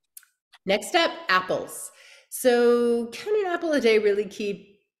 Next up, apples. So can an apple a day really keep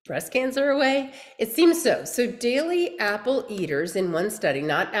breast cancer away? It seems so. So daily apple eaters in one study,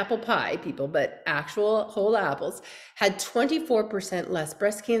 not apple pie people, but actual whole apples, had 24% less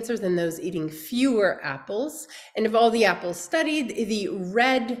breast cancer than those eating fewer apples. And of all the apples studied, the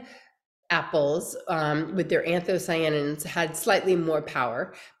red apples with their anthocyanins had slightly more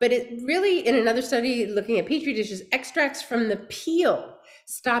power. But it really, in another study looking at petri dishes, extracts from the peel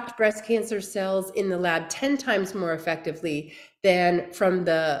stopped breast cancer cells in the lab 10 times more effectively than from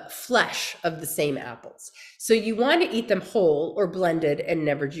the flesh of the same apples. So you want to eat them whole or blended and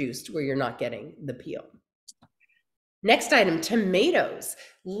never juiced where you're not getting the peel. Next item, tomatoes.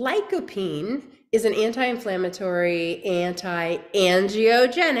 Lycopene is an anti-inflammatory,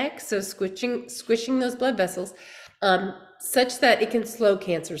 anti-angiogenic, so squishing those blood vessels, such that it can slow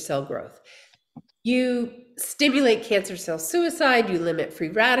cancer cell growth. You stimulate cancer cell suicide, you limit free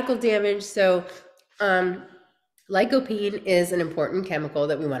radical damage. So Lycopene is an important chemical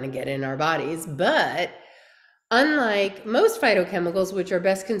that we want to get in our bodies, but unlike most phytochemicals, which are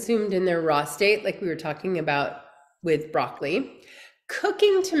best consumed in their raw state, like we were talking about with broccoli,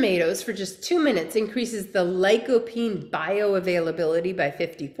 cooking tomatoes for just 2 minutes increases the lycopene bioavailability by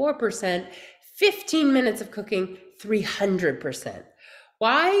 54%, 15 minutes of cooking, 300%.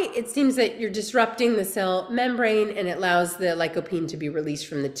 Why? It seems that you're disrupting the cell membrane and it allows the lycopene to be released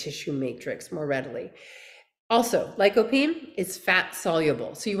from the tissue matrix more readily. Also, lycopene is fat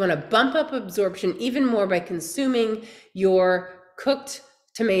soluble, so you want to bump up absorption even more by consuming your cooked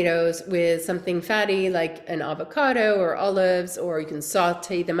tomatoes with something fatty like an avocado or olives, or you can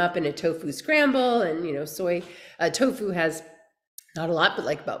saute them up in a tofu scramble. And tofu has not a lot, but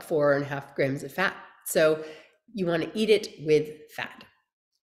like about 4.5 grams of fat. So you want to eat it with fat.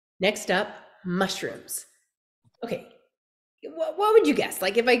 Next up, mushrooms. Okay, what would you guess?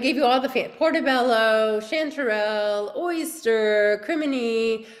 Like if I gave you all the portobello, chanterelle, oyster,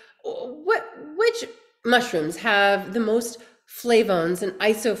 crimini, which mushrooms have the most flavones and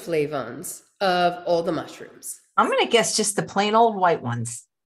isoflavones of all the mushrooms? I'm going to guess just the plain old white ones.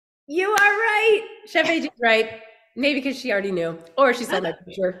 You are right. Chef AJ's right. Maybe because she already knew, or she saw my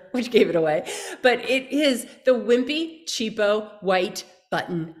picture, which gave it away. But it is the wimpy, cheapo, white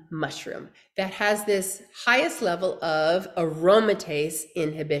button mushroom that has this highest level of aromatase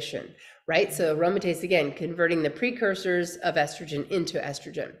inhibition, right? So aromatase, again, converting the precursors of estrogen into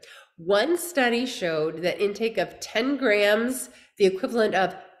estrogen. One study showed that intake of 10 grams, the equivalent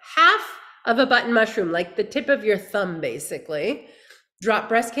of half of a button mushroom, like the tip of your thumb, basically, dropped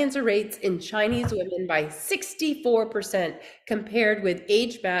breast cancer rates in Chinese women by 64% compared with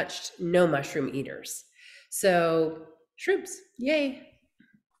age-matched no mushroom eaters. So shrooms, yay.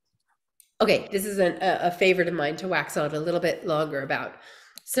 Okay, this is a favorite of mine to wax out a little bit longer about.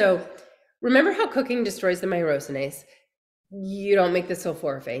 So remember how cooking destroys the myrosinase? You don't make the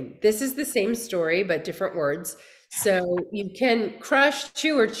sulforaphane. This is the same story, but different words. So you can crush,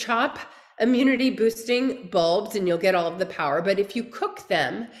 chew, or chop immunity boosting bulbs and you'll get all of the power. But if you cook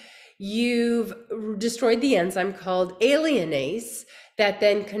them, you've destroyed the enzyme called alienase that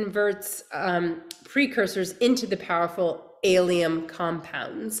then converts precursors into the powerful allium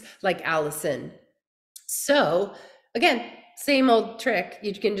compounds like allicin. So again, same old trick.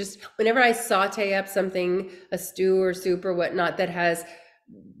 You can just, whenever I saute up something, a stew or soup or whatnot that has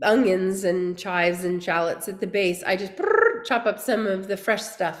onions and chives and shallots at the base, I just chop up some of the fresh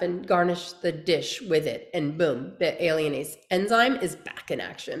stuff and garnish the dish with it, and boom, the alienase enzyme is back in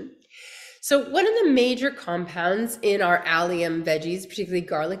action. So one of the major compounds in our allium veggies, particularly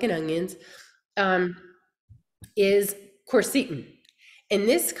garlic and onions, is quercetin. And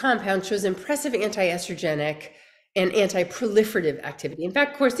this compound shows impressive anti-estrogenic and anti-proliferative activity. In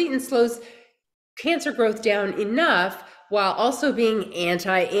fact, quercetin slows cancer growth down enough while also being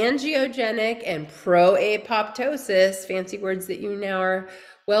anti-angiogenic and pro-apoptosis, fancy words that you now are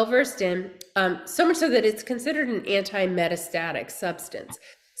well versed in, so much so that it's considered an anti-metastatic substance.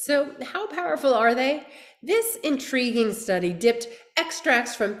 So how powerful are they? This intriguing study dipped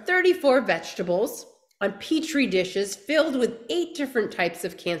extracts from 34 vegetables on Petri dishes filled with 8 different types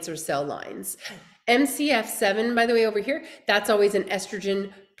of cancer cell lines. MCF7, by the way, over here, that's always an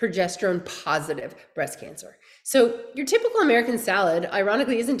estrogen progesterone positive breast cancer. So your typical American salad,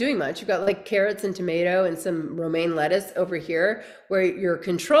 ironically, isn't doing much. You've got like carrots and tomato and some romaine lettuce over here, where your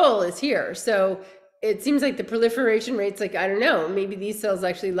control is here. So it seems like the proliferation rate's like, I don't know, maybe these cells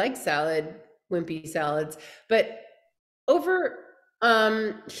actually like salad, wimpy salads. But over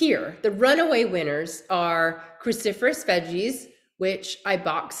here, the runaway winners are cruciferous veggies, which I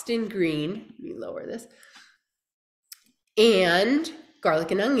boxed in green. Let me lower this. And garlic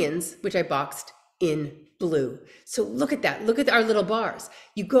and onions, which I boxed in blue. So look at that. Look at our little bars.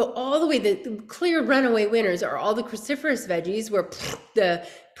 You go all the way, the clear runaway winners are all the cruciferous veggies where the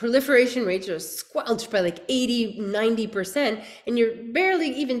proliferation rates are squelched by like 80, 90%, and you're barely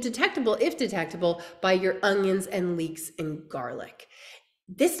even detectable, if detectable, by your onions and leeks and garlic.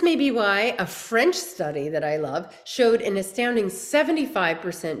 This may be why a French study that I love showed an astounding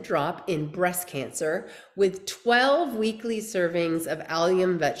 75% drop in breast cancer with 12 weekly servings of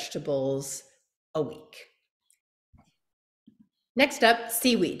allium vegetables a week. Next up,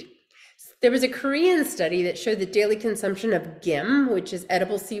 seaweed. There was a Korean study that showed that daily consumption of gim, which is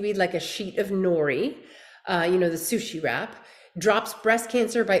edible seaweed like a sheet of nori, the sushi wrap, drops breast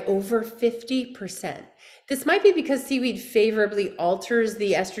cancer by over 50%. This might be because seaweed favorably alters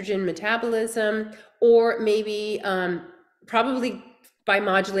the estrogen metabolism, or maybe probably by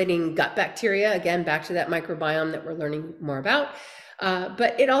modulating gut bacteria, again, back to that microbiome that we're learning more about.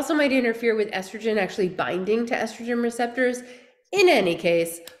 But it also might interfere with estrogen actually binding to estrogen receptors. In any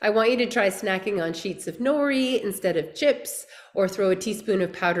case, I want you to try snacking on sheets of nori instead of chips, or throw a teaspoon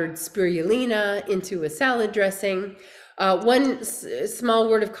of powdered spirulina into a salad dressing. One small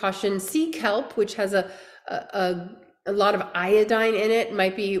word of caution, sea kelp, which has a lot of iodine in it,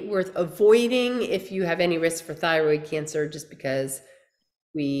 might be worth avoiding if you have any risk for thyroid cancer, just because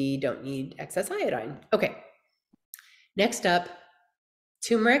we don't need excess iodine. Okay, next up,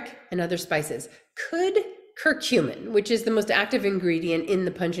 turmeric and other spices. Could curcumin, which is the most active ingredient in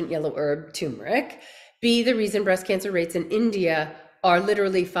the pungent yellow herb turmeric, be the reason breast cancer rates in India are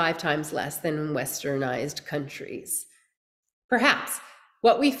literally 5 times less than in westernized countries? Perhaps.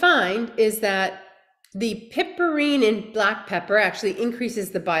 What we find is that the piperine in black pepper actually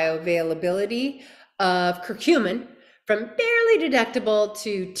increases the bioavailability of curcumin from barely detectable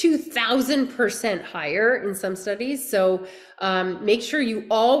to 2,000% higher in some studies. So make sure you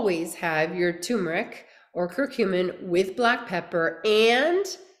always have your turmeric or curcumin with black pepper, and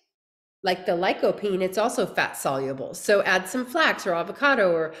like the lycopene, it's also fat soluble. So add some flax or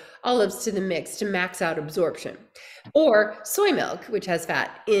avocado or olives to the mix to max out absorption. Or soy milk, which has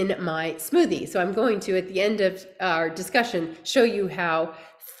fat, in my smoothie. So I'm going to, at the end of our discussion, show you how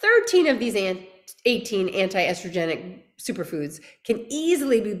 13 of these 18 anti-estrogenic superfoods can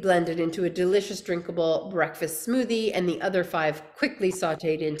easily be blended into a delicious drinkable breakfast smoothie, and the other 5 quickly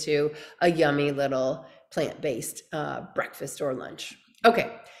sauteed into a yummy little plant-based breakfast or lunch.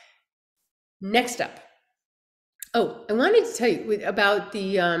 Okay, next up. Oh, I wanted to tell you about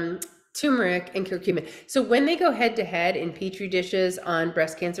the turmeric and curcumin. So when they go head to head in Petri dishes on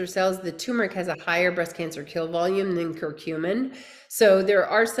breast cancer cells, the turmeric has a higher breast cancer kill volume than curcumin. So there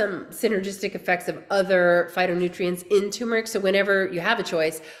are some synergistic effects of other phytonutrients in turmeric. So whenever you have a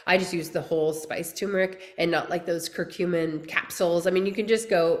choice, I just use the whole spice turmeric and not like those curcumin capsules. I mean, you can just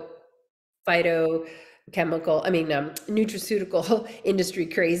go nutraceutical industry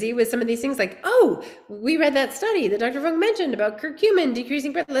crazy with some of these things, like, oh, we read that study that Dr. Funk mentioned about curcumin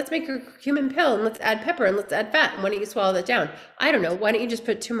decreasing breast. Let's make a curcumin pill, and let's add pepper, and let's add fat. And why don't you swallow that down? I don't know. Why don't you just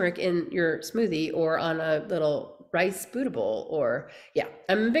put turmeric in your smoothie or on a little rice bootable? Or yeah,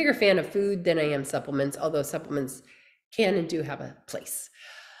 I'm a bigger fan of food than I am supplements, although supplements can and do have a place.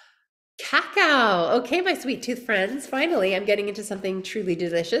 Cacao. Okay, my sweet tooth friends, finally, I'm getting into something truly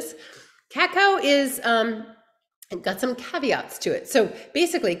delicious. Cacao is got some caveats to it. So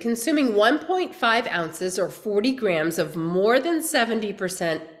basically, consuming 1.5 ounces or 40 grams of more than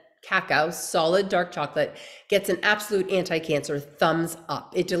 70% cacao, solid dark chocolate, gets an absolute anti-cancer thumbs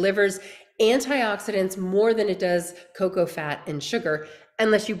up. It delivers antioxidants more than it does cocoa fat and sugar,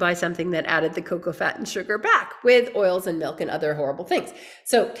 unless you buy something that added the cocoa fat and sugar back with oils and milk and other horrible things.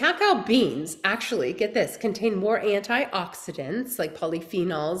 So cacao beans actually, get this, contain more antioxidants like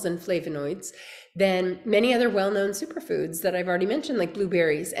polyphenols and flavonoids than many other well-known superfoods that I've already mentioned, like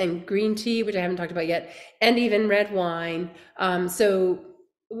blueberries and green tea, which I haven't talked about yet, and even red wine. So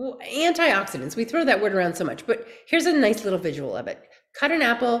antioxidants, we throw that word around so much, but here's a nice little visual of it. Cut an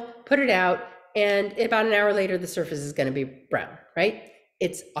apple, put it out, and about an hour later, the surface is going to be brown, right?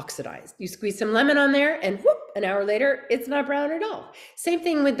 It's oxidized. You squeeze some lemon on there and whoop, an hour later, it's not brown at all. Same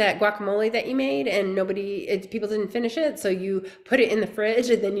thing with that guacamole that you made and people didn't finish it. So you put it in the fridge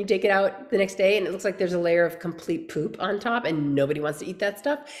and then you take it out the next day and it looks like there's a layer of complete poop on top and nobody wants to eat that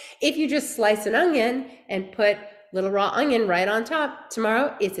stuff. If you just slice an onion and put little raw onion right on top,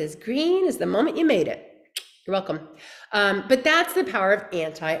 tomorrow it's as green as the moment you made it. You're welcome. But that's the power of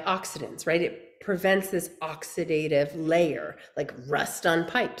antioxidants, right? It prevents this oxidative layer, like rust on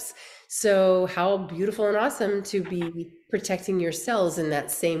pipes. So how beautiful and awesome to be protecting your cells in that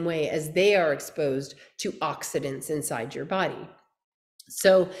same way as they are exposed to oxidants inside your body.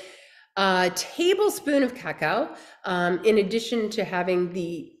 So a tablespoon of cacao, in addition to having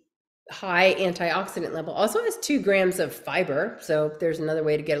the high antioxidant level, also has 2 grams of fiber. So there's another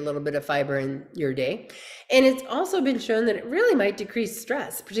way to get a little bit of fiber in your day. And it's also been shown that it really might decrease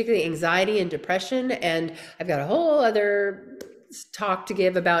stress, particularly anxiety and depression. And I've got a whole other talk to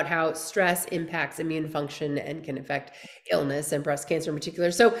give about how stress impacts immune function and can affect illness and breast cancer in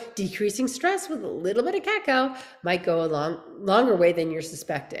particular. So decreasing stress with a little bit of cacao might go a longer way than you're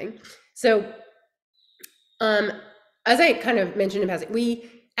suspecting. So as I kind of mentioned in passing, we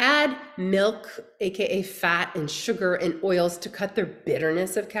add milk, aka fat, and sugar and oils to cut the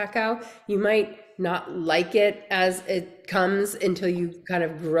bitterness of cacao. You might not like it as it comes until you kind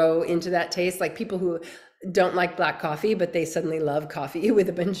of grow into that taste. Like people who don't like black coffee, but they suddenly love coffee with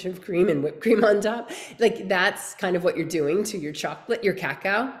a bunch of cream and whipped cream on top. Like that's kind of what you're doing to your chocolate, your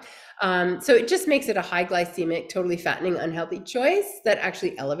cacao. So it just makes it a high glycemic, totally fattening, unhealthy choice that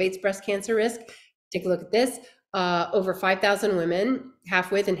actually elevates breast cancer risk. Take a look at this. Over 5,000 women,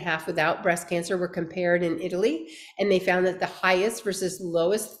 half with and half without breast cancer, were compared in Italy, and they found that the highest versus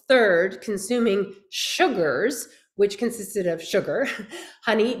lowest third consuming sugars, which consisted of sugar,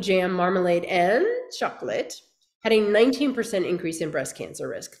 honey, jam, marmalade, and chocolate, had a 19% increase in breast cancer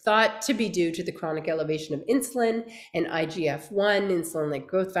risk, thought to be due to the chronic elevation of insulin and IGF-1, insulin-like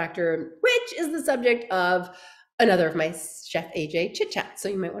growth factor, which is the subject of another of my Chef AJ chit chats. So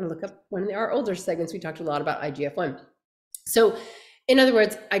you might want to look up one of our older segments. We talked a lot about IGF-1. So in other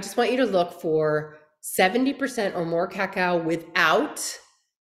words, I just want you to look for 70% or more cacao without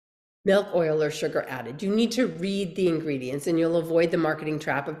milk, oil, or sugar added. You need to read the ingredients, and you'll avoid the marketing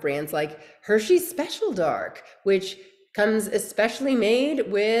trap of brands like Hershey's Special Dark, which comes especially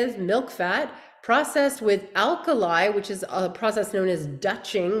made with milk fat, processed with alkali, which is a process known as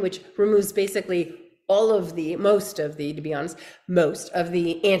Dutching, which removes basically most of the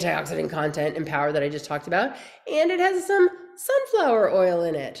antioxidant content and power that I just talked about. And it has some sunflower oil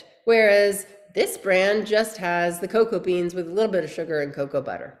in it. Whereas this brand just has the cocoa beans with a little bit of sugar and cocoa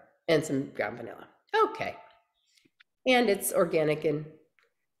butter and some ground vanilla. Okay. And it's organic and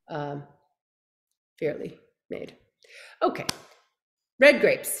fairly made. Okay. Red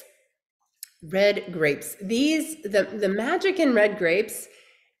grapes. Red grapes. The magic in red grapes,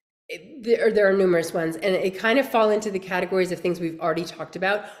 there are numerous ones, and it kind of fall into the categories of things we've already talked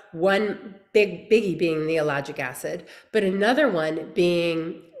about. One biggie being the ellagic acid, but another one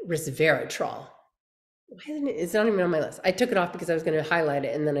being resveratrol. Why isn't it? It's not even on my list. I took it off because I was going to highlight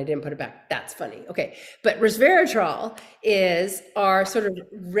it and then I didn't put it back. That's funny. Okay, but resveratrol is our sort of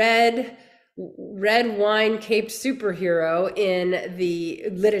red wine caped superhero in the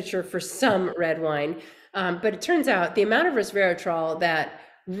literature for some red wine. But it turns out the amount of resveratrol that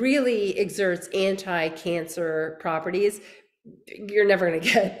really exerts anti-cancer properties, you're never going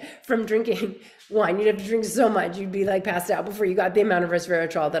to get from drinking wine. You'd have to drink so much, you'd be like passed out before you got the amount of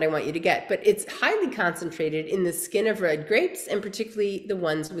resveratrol that I want you to get. But it's highly concentrated in the skin of red grapes, and particularly the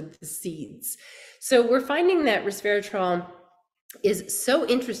ones with the seeds. So we're finding that resveratrol is so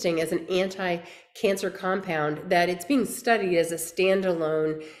interesting as an anti-cancer compound that it's being studied as a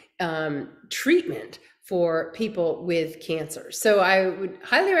standalone treatment for people with cancer. So I would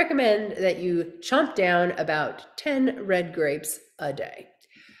highly recommend that you chomp down about 10 red grapes a day.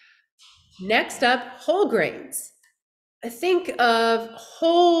 Next up, whole grains. Think of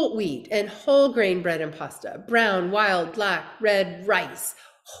whole wheat and whole grain bread and pasta, brown, wild, black, red rice,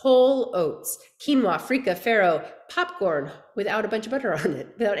 whole oats, quinoa, freekeh, farro, popcorn without a bunch of butter on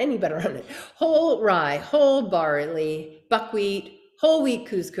it, without any butter on it, whole rye, whole barley, buckwheat, whole wheat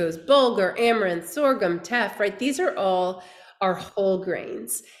couscous, bulgur, amaranth, sorghum, teff, right? These are all our whole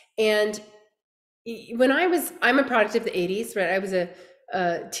grains. And when I'm a product of the 80s, right? I was a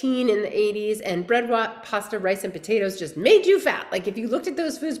teen in the 80s, and bread, pasta, rice, and potatoes just made you fat. Like if you looked at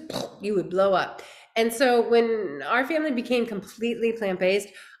those foods, you would blow up. And so when our family became completely plant-based,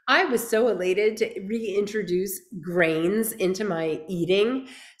 I was so elated to reintroduce grains into my eating.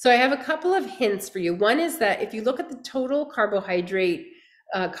 So I have a couple of hints for you. One is that if you look at the total carbohydrate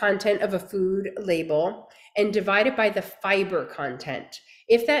content of a food label and divide it by the fiber content,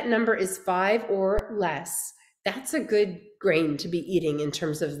 if that number is 5 or less, that's a good grain to be eating in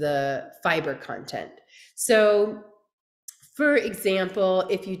terms of the fiber content. So for example,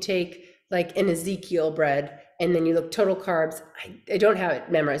 if you take like an Ezekiel bread, and then you look total carbs, I don't have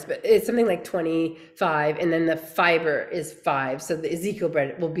it memorized, but it's something like 25, and then the fiber is 5. So the Ezekiel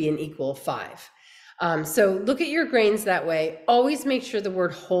bread will be an equal 5. So look at your grains that way. Always make sure the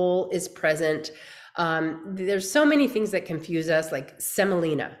word whole is present. There's so many things that confuse us, like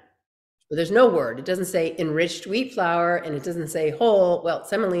semolina. Well, there's no word. It doesn't say enriched wheat flour, and it doesn't say whole. Well,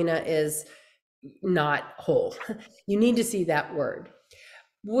 semolina is not whole. You need to see that word.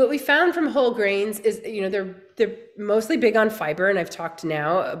 What we found from whole grains is, they're mostly big on fiber, and I've talked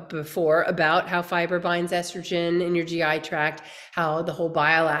now before about how fiber binds estrogen in your GI tract, how the whole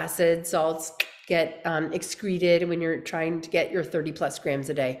bile acid salts get excreted when you're trying to get your 30 plus grams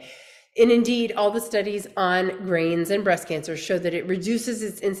a day. And indeed, all the studies on grains and breast cancer show that it reduces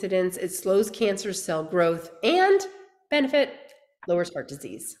its incidence, it slows cancer cell growth, and benefit, lowers heart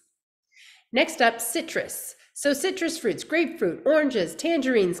disease. Next up, citrus. So citrus fruits, grapefruit, oranges,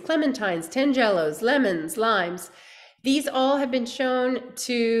 tangerines, clementines, tangelos, lemons, limes, these all have been shown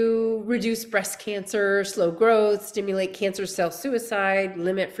to reduce breast cancer, slow growth, stimulate cancer cell suicide,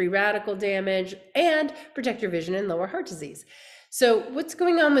 limit free radical damage, and protect your vision and lower heart disease. So what's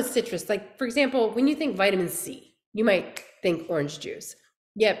going on with citrus? Like, for example, when you think vitamin C, you might think orange juice.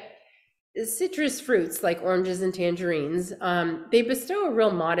 Yep. Citrus fruits like oranges and tangerines, they bestow a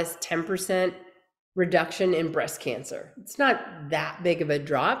real modest 10% reduction in breast cancer. It's not that big of a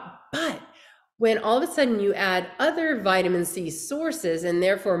drop, but when all of a sudden you add other vitamin C sources and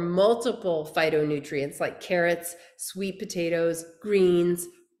therefore multiple phytonutrients like carrots, sweet potatoes, greens,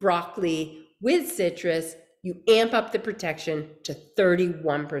 broccoli with citrus, you amp up the protection to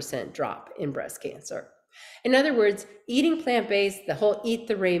 31% drop in breast cancer. In other words, eating plant-based, the whole eat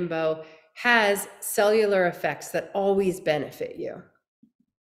the rainbow, has cellular effects that always benefit you.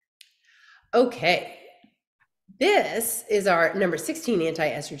 Okay, this is our number 16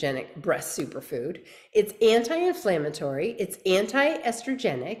 anti-estrogenic breast superfood. It's anti-inflammatory, it's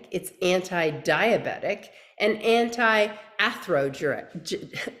anti-estrogenic, it's anti-diabetic, and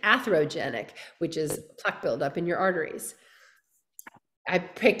anti-atherogenic, which is plaque buildup in your arteries. I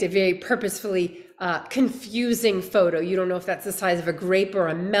picked a very purposefully confusing photo. You don't know if that's the size of a grape or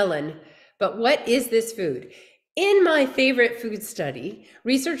a melon, but what is this food? In my favorite food study,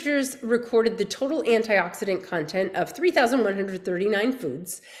 researchers recorded the total antioxidant content of 3,139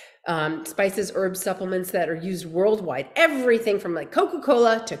 foods, spices, herbs, supplements that are used worldwide, everything from like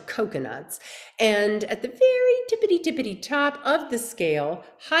Coca-Cola to coconuts. And at the very tippity top of the scale,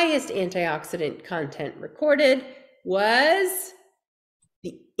 highest antioxidant content recorded was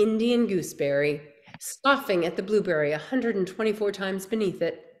the Indian gooseberry, scoffing at the blueberry 124 times beneath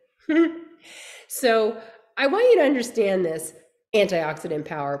it. So I want you to understand this antioxidant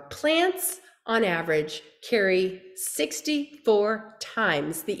power. Plants, on average, carry 64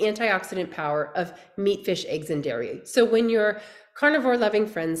 times the antioxidant power of meat, fish, eggs, and dairy. So when your carnivore-loving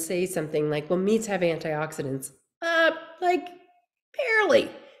friends say something like, well, meats have antioxidants, like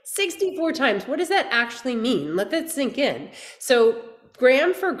barely, 64 times. What does that actually mean? Let that sink in. So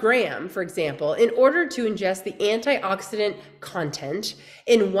gram for gram, for example, in order to ingest the antioxidant content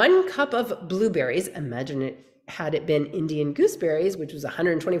in 1 cup of blueberries, imagine it had it been Indian gooseberries, which was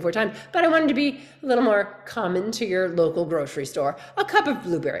 124 times, but I wanted to be a little more common to your local grocery store, a cup of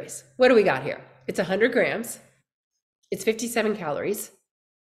blueberries. What do we got here? It's 100 grams, it's 57 calories,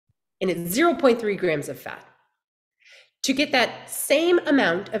 and it's 0.3 grams of fat. To get that same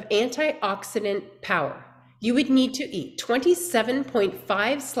amount of antioxidant power, you would need to eat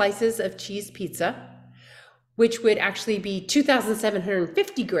 27.5 slices of cheese pizza, which would actually be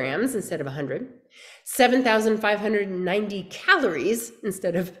 2,750 grams instead of 100, 7,590 calories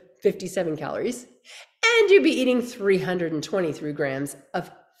instead of 57 calories, and you'd be eating 323 grams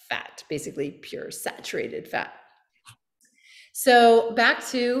of fat, basically pure saturated fat. So back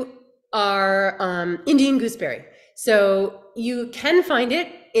to our Indian gooseberry. So you can find it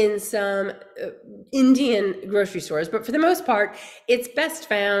in some Indian grocery stores, but for the most part, it's best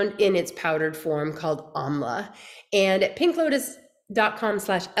found in its powdered form called amla. And at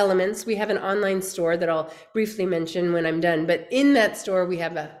pinklotus.com/elements, we have an online store that I'll briefly mention when I'm done. But in that store, we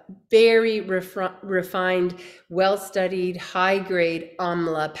have a very refined, well-studied, high-grade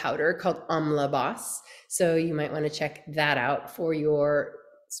amla powder called Amla Boss. So you might want to check that out for your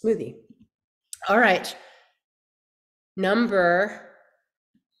smoothie. All right. Number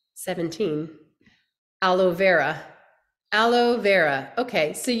 17, aloe vera. Aloe vera.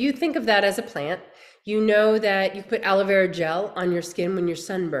 Okay, so you think of that as a plant. You know that you put aloe vera gel on your skin when you're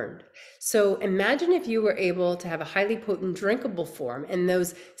sunburned. So imagine if you were able to have a highly potent drinkable form and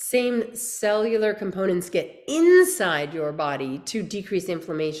those same cellular components get inside your body to decrease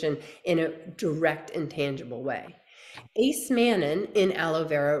inflammation in a direct and tangible way. Ace-mannan in aloe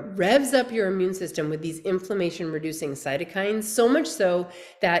vera revs up your immune system with these inflammation-reducing cytokines, so much so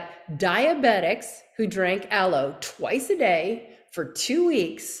that diabetics who drank aloe twice a day for 2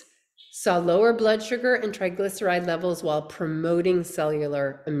 weeks saw lower blood sugar and triglyceride levels while promoting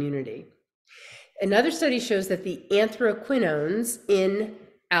cellular immunity. Another study shows that the anthraquinones in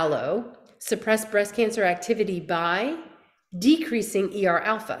aloe suppress breast cancer activity by decreasing ER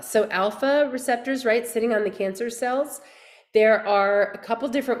alpha. So alpha receptors, right, sitting on the cancer cells, there are a couple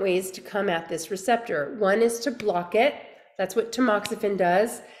different ways to come at this receptor. One is to block it. That's what tamoxifen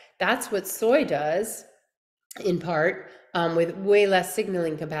does. That's what soy does, in part, with way less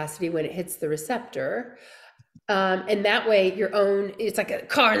signaling capacity when it hits the receptor. And that way it's like a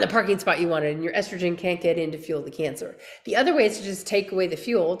car in the parking spot you wanted and your estrogen can't get in to fuel the cancer. The other way is to just take away the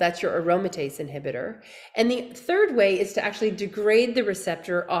fuel. That's your aromatase inhibitor. And the third way is to actually degrade the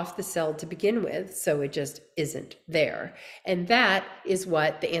receptor off the cell to begin with, so it just isn't there. And that is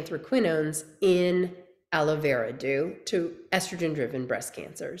what the anthraquinones in aloe vera do to estrogen-driven breast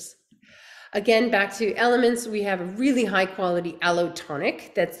cancers. Again, back to elements, we have a really high quality aloe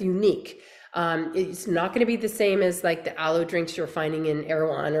tonic that's unique. It's not going to be the same as like the aloe drinks you're finding in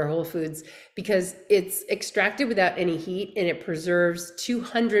Erewhon or Whole Foods, because it's extracted without any heat and it preserves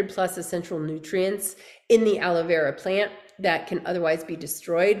 200 plus essential nutrients in the aloe vera plant that can otherwise be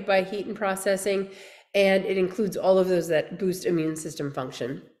destroyed by heat and processing. And it includes all of those that boost immune system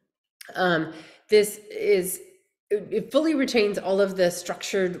function. It fully retains all of the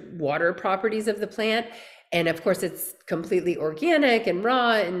structured water properties of the plant. And of course, it's completely organic and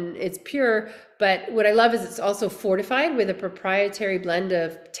raw and it's pure. But what I love is it's also fortified with a proprietary blend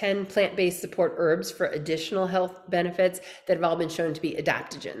of 10 plant-based support herbs for additional health benefits that have all been shown to be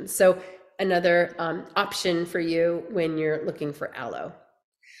adaptogens. So another option for you when you're looking for aloe.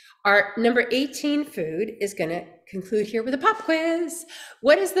 Our number 18 food is going to conclude here with a pop quiz.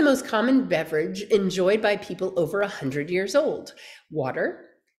 What is the most common beverage enjoyed by people over 100 years old? Water,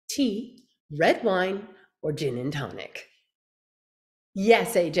 tea, red wine, or gin and tonic?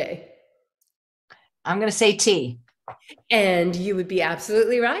 Yes, AJ. I'm going to say tea. And you would be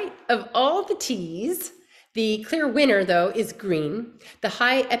absolutely right. Of all the teas, the clear winner, though, is green. The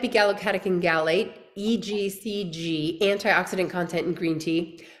high epigallocatechin gallate, EGCG, antioxidant content in green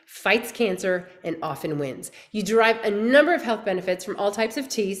tea, fights cancer and often wins. You derive a number of health benefits from all types of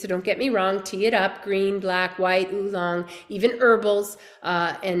tea, so don't get me wrong, tea it up, green, black, white, oolong, even herbals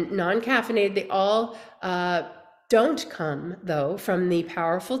and non-caffeinated. They all don't come, though, from the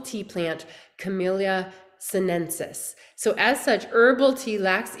powerful tea plant Camellia sinensis. So as such, herbal tea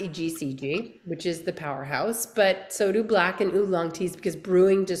lacks EGCG, which is the powerhouse, but so do black and oolong teas because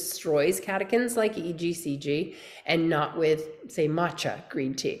brewing destroys catechins like EGCG, and not with, say, matcha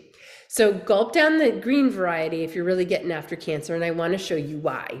green tea. So gulp down the green variety if you're really getting after cancer, and I want to show you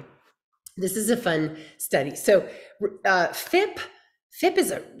why. This is a fun study. So FIP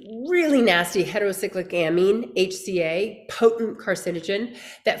is a really nasty heterocyclic amine, HCA, potent carcinogen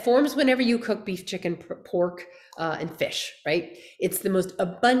that forms whenever you cook beef, chicken, pork, and fish, right? It's the most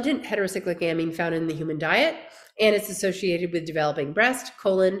abundant heterocyclic amine found in the human diet, and it's associated with developing breast,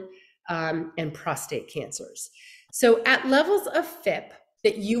 colon, and prostate cancers. So at levels of FIP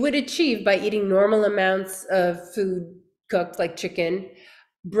that you would achieve by eating normal amounts of food cooked like chicken,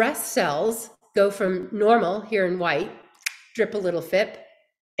 breast cells go from normal here in white, drip a little FIP,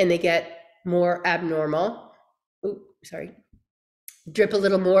 and they get more abnormal. Drip a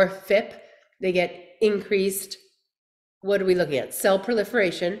little more FIP, they get increased, what are we looking at? Cell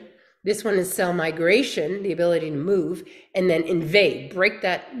proliferation. This one is cell migration, the ability to move, and then invade, break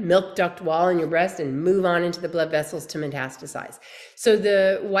that milk duct wall in your breast and move on into the blood vessels to metastasize. So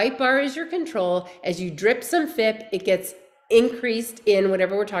the white bar is your control. As you drip some FIP, it gets increased in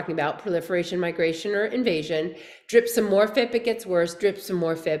whatever we're talking about, proliferation, migration, or invasion. Drip some more FIP, it gets worse. Drip some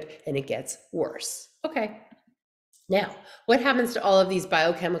more FIP, and it gets worse. Okay. Now, what happens to all of these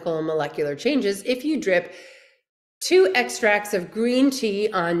biochemical and molecular changes if you drip 2 extracts of green tea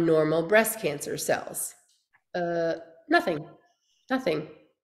on normal breast cancer cells? Nothing.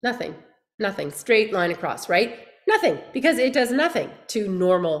 Straight line across, right? Nothing, because it does nothing to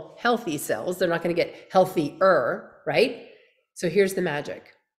normal healthy cells. They're not going to get healthier, right? So here's the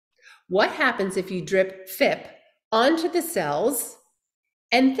magic. What happens if you drip FIP onto the cells,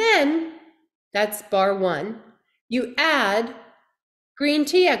 and then, that's bar 1, you add green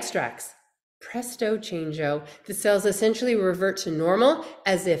tea extracts? Presto changeo, the cells essentially revert to normal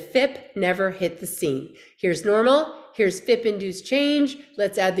as if FIP never hit the scene. Here's normal, here's FIP-induced change,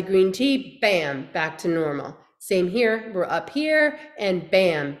 let's add the green tea, bam, back to normal. Same here, we're up here, and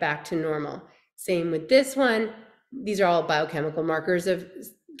bam, back to normal. Same with this one. These are all biochemical markers of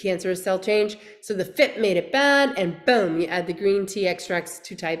cancerous cell change. So the FIP made it bad, and boom, you add the green tea extracts,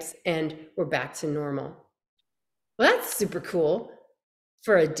 2 types, and we're back to normal. Well, that's super cool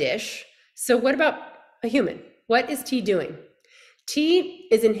for a dish. So what about a human? What is tea doing? Tea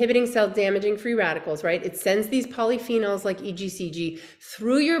is inhibiting cell damaging free radicals, right? It sends these polyphenols like EGCG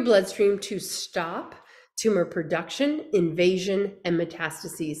through your bloodstream to stop tumor production, invasion, and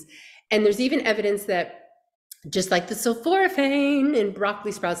metastases. And there's even evidence that just like the sulforaphane in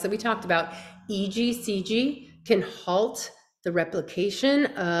broccoli sprouts that we talked about, EGCG can halt the replication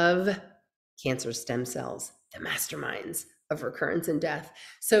of cancer stem cells, the masterminds of recurrence and death.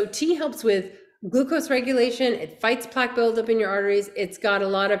 So tea helps with glucose regulation. It fights plaque buildup in your arteries. It's got a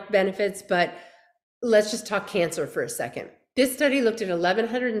lot of benefits, but let's just talk cancer for a second. This study looked at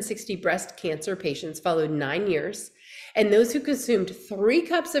 1,160 breast cancer patients, followed 9 years. And those who consumed 3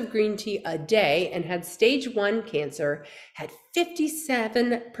 cups of green tea a day and had stage 1 cancer had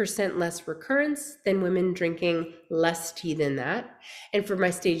 57% less recurrence than women drinking less tea than that. And for my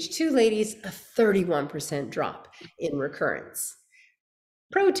stage 2 ladies, a 31% drop in recurrence.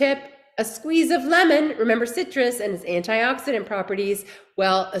 Pro tip, A squeeze of lemon, remember citrus and its antioxidant properties.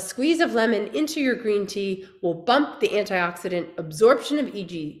 Well, a squeeze of lemon into your green tea will bump the antioxidant absorption of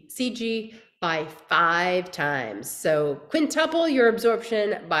CG by 5 times. So quintuple your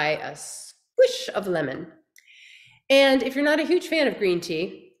absorption by a squish of lemon. And if you're not a huge fan of green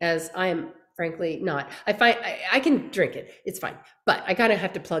tea, as I am frankly not, I find I can drink it, it's fine, but I kind of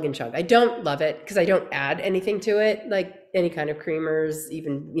have to plug and chug. I don't love it because I don't add anything to it, like any kind of creamers,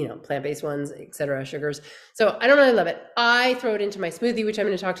 even, you know, plant-based ones, etc., sugars. So I don't really love it. I throw it into my smoothie, which I'm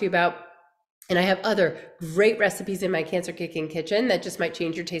going to talk to you about. And I have other great recipes in my Cancer Kicking Kitchen that just might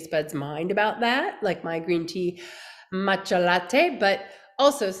change your taste buds' mind about that, like my green tea matcha latte. But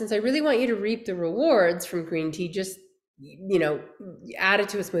also, since I really want you to reap the rewards from green tea, just, you know, add it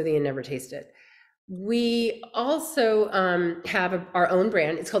to a smoothie and never taste it. We also have our own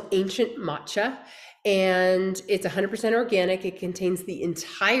brand. It's called Ancient Matcha, and it's 100% organic. It contains the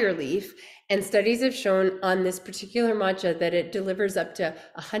entire leaf, and studies have shown on this particular matcha that it delivers up to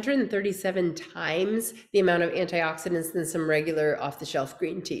 137 times the amount of antioxidants than some regular off-the-shelf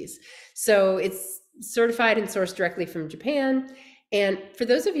green teas. So it's certified and sourced directly from Japan. And for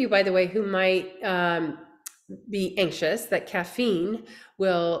those of you, by the way, who might be anxious that caffeine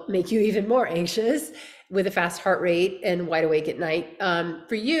will make you even more anxious with a fast heart rate and wide awake at night,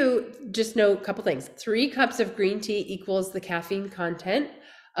 for you, just know a couple things. 3 cups of green tea equals the caffeine content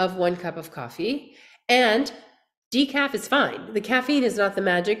of 1 cup of coffee, and decaf is fine. The caffeine is not the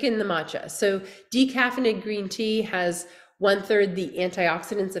magic in the matcha. So decaffeinated green tea has 1/3 the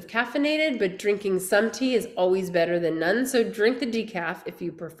antioxidants of caffeinated, but drinking some tea is always better than none. So drink the decaf if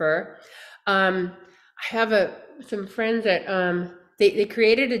you prefer. I have some friends that they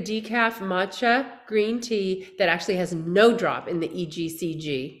created a decaf matcha green tea that actually has no drop in the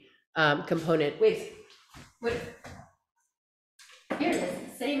EGCG component. Wait, what? Here it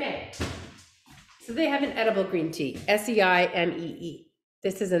is, same A. So they have an edible green tea, SEIMEE.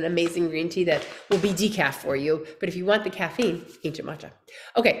 This is an amazing green tea that will be decaf for you, but if you want the caffeine, Ancient Matcha.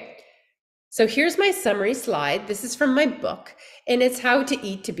 Okay, so here's my summary slide. This is from my book, and it's How to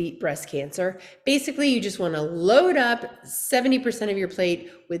Eat to Beat Breast Cancer. Basically, you just want to load up 70% of your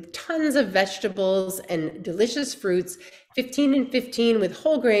plate with tons of vegetables and delicious fruits, 15 and 15 with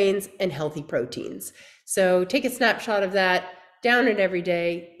whole grains and healthy proteins. So take a snapshot of that, down it every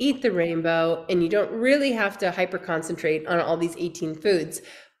day, eat the rainbow, and you don't really have to hyper concentrate on all these 18 foods.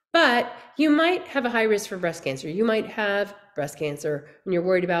 But you might have a high risk for breast cancer. You might have breast cancer and you're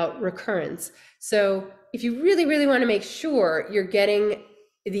worried about recurrence. So if you really, really want to make sure you're getting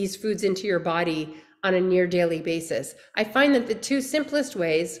these foods into your body on a near daily basis, I find that the 2 simplest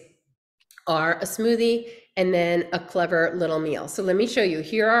ways are a smoothie and then a clever little meal. So let me show you.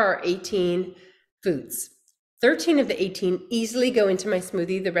 Here are our 18 foods. 13 of the 18 easily go into my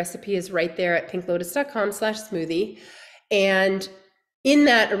smoothie. The recipe is right there at pinklotus.com/smoothie. And in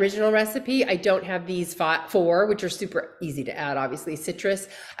that original recipe, I don't have these 4, which are super easy to add, obviously, citrus.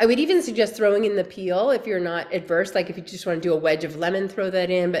 I would even suggest throwing in the peel if you're not adverse, like if you just want to do a wedge of lemon, throw that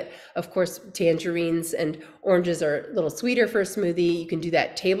in. But of course, tangerines and oranges are a little sweeter for a smoothie. You can do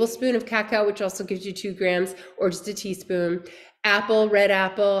that tablespoon of cacao, which also gives you 2 grams, or just a teaspoon. Apple, red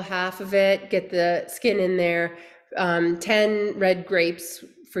apple, half of it, get the skin in there. 10 red grapes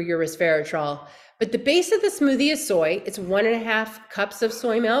for your resveratrol. But the base of the smoothie is soy. It's 1.5 cups of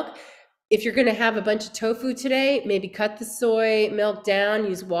soy milk. If you're gonna have a bunch of tofu today, maybe cut the soy milk down,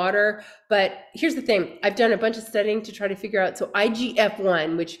 use water. But here's the thing, I've done a bunch of studying to try to figure out, so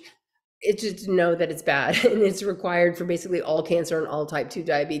IGF-1, which it's just to know that it's bad and it's required for basically all cancer and all type 2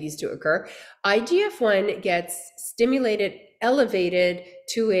 diabetes to occur. IGF-1 gets stimulated, elevated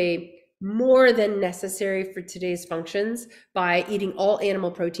to a more than necessary for today's functions by eating all animal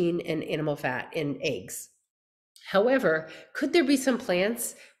protein and animal fat and eggs. However, could there be some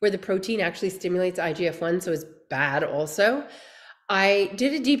plants where the protein actually stimulates IGF-1, so it's bad also? I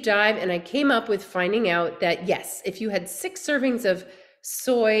did a deep dive and I came up with finding out that yes, if you had 6 servings of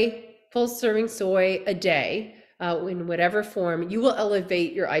soy, full serving soy a day, in whatever form, you will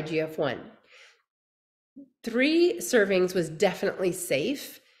elevate your IGF-1. 3 servings was definitely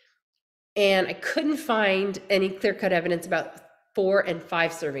safe, and I couldn't find any clear-cut evidence about 4 and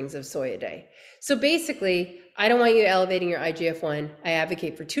 5 servings of soy a day. So basically, I don't want you elevating your IGF-1. I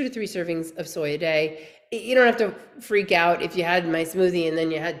advocate for 2 to 3 servings of soy a day. You don't have to freak out if you had my smoothie and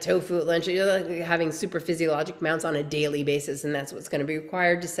then you had tofu at lunch. You're like having super physiologic amounts on a daily basis, and that's what's going to be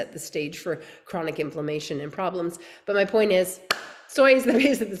required to set the stage for chronic inflammation and problems. But my point is, soy is the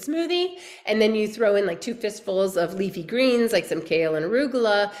base of the smoothie, and then you throw in like 2 fistfuls of leafy greens, like some kale and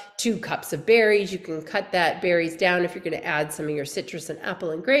arugula, 2 cups of berries. You can cut that berries down if you're going to add some of your citrus and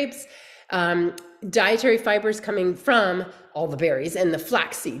apple and grapes. Dietary fibers coming from all the berries and the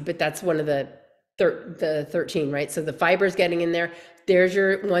flaxseed, but that's one of the 13, right? So the fibers getting in there. There's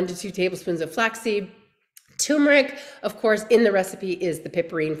your 1 to 2 tablespoons of flaxseed. Turmeric, of course, in the recipe is the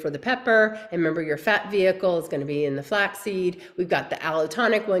piperine for the pepper. And remember, your fat vehicle is going to be in the flaxseed. We've got the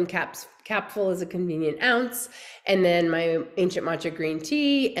allotonic, 1 capful is a convenient ounce. And then my ancient matcha green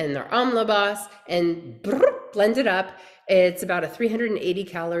tea and their amla boss, and blend it up. It's about a 380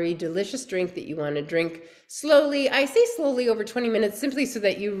 calorie delicious drink that you want to drink slowly. I say slowly over 20 minutes, simply so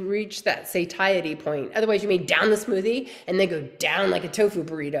that you reach that satiety point. Otherwise, you may down the smoothie and then go down like a tofu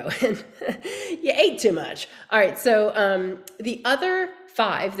burrito and you ate too much. All right, so the other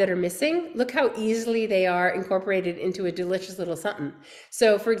 5 that are missing, look how easily they are incorporated into a delicious little something.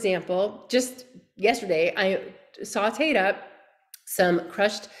 So for example, just yesterday, I sauteed up some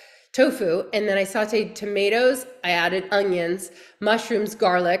crushed tofu, and then I sauteed tomatoes, I added onions, mushrooms,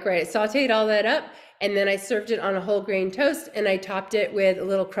 garlic, right? I sauteed all that up, and then I served it on a whole grain toast, and I topped it with a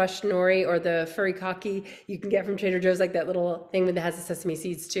little crushed nori, or the furikake you can get from Trader Joe's, like that little thing that has the sesame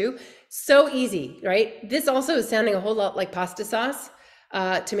seeds too. So easy, right? This also is sounding a whole lot like pasta sauce.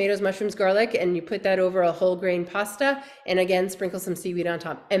 Tomatoes, mushrooms, garlic, and you put that over a whole grain pasta, and again, sprinkle some seaweed on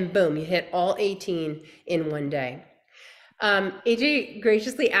top, and boom, you hit all 18 in one day. AJ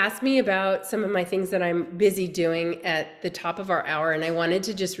graciously asked me about some of my things that I'm busy doing at the top of our hour, and I wanted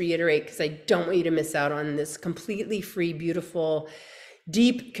to just reiterate, because I don't want you to miss out on this completely free, beautiful,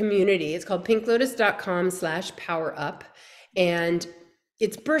 deep community. It's called pinklotus.com/powerup, and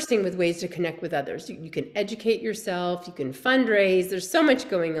it's bursting with ways to connect with others. You can educate yourself, you can fundraise, there's so much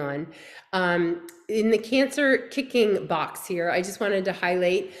going on. In the cancer kicking box here, I just wanted to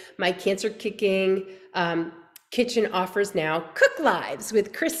highlight my cancer kicking kitchen offers now cook lives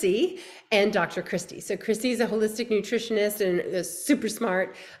with Kristi and Dr. Kristi. So Kristi is a holistic nutritionist and a super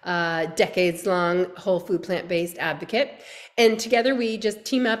smart, decades-long whole food plant-based advocate. And together we just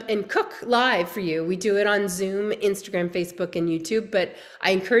team up and cook live for you. We do it on Zoom, Instagram, Facebook, and YouTube, but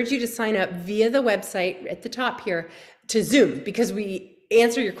I encourage you to sign up via the website at the top here to Zoom, because we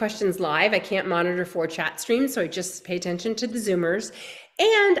answer your questions live. I can't monitor 4 chat streams, so I just pay attention to the Zoomers.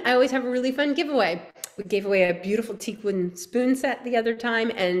 And I always have a really fun giveaway. We gave away a beautiful teak wooden spoon set the other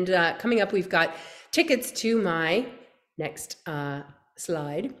time. And coming up, we've got tickets to my next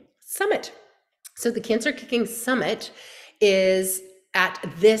slide, summit. So the Cancer Kicking Summit is at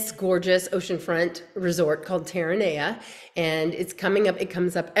this gorgeous oceanfront resort called Terranea. And it's coming up, it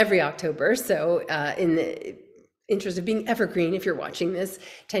comes up every October. So in the interest of being evergreen, if you're watching this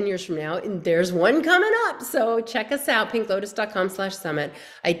 10 years from now, and there's one coming up. So check us out, pinklotus.com/summit.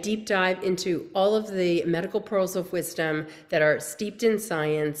 I deep dive into all of the medical pearls of wisdom that are steeped in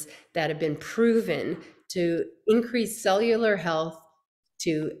science, that have been proven to increase cellular health,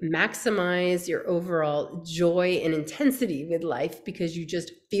 to maximize your overall joy and intensity with life, because you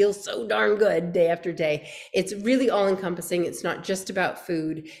just feel so darn good day after day. It's really all encompassing. It's not just about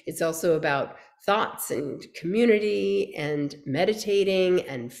food. It's also about thoughts and community and meditating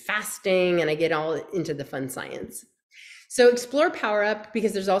and fasting, and I get all into the fun science. So explore Power Up,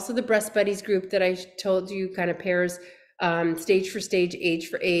 because there's also the Breast Buddies group that I told you kind of pairs stage for stage, age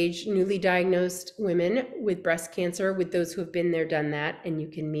for age, newly diagnosed women with breast cancer with those who have been there, done that, and you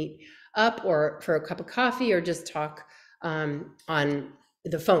can meet up or for a cup of coffee or just talk on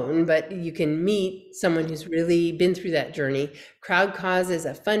the phone, but you can meet someone who's really been through that journey. Crowd Cause is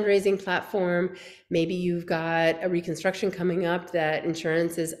a fundraising platform. Maybe you've got a reconstruction coming up that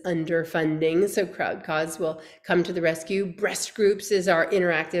insurance is underfunding, so Crowd Cause will come to the rescue. Breast Groups is our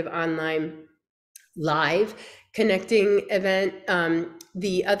interactive online live connecting event.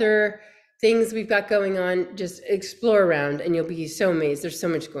 The other things we've got going on, just explore around and you'll be so amazed. There's so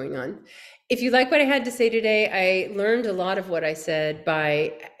much going on. If you like what I had to say today, I learned a lot of what I said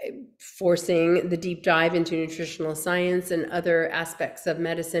by forcing the deep dive into nutritional science and other aspects of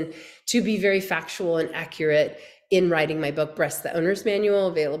medicine to be very factual and accurate in writing my book, Breast, the Owner's Manual,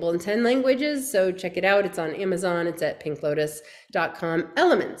 available in 10 languages. So check it out. It's on Amazon. It's at pinklotus.com.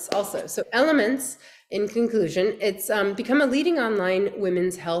 Elements also. So Elements, in conclusion, it's become a leading online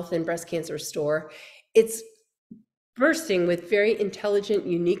women's health and breast cancer store. It's bursting with very intelligent,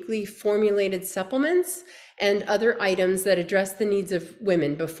 uniquely formulated supplements and other items that address the needs of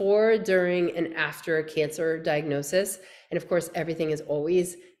women before, during, and after a cancer diagnosis. And of course, everything is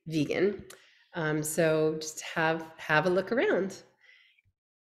always vegan. So just have a look around.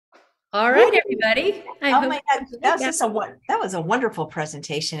 All right, everybody. Oh my God, that was a wonderful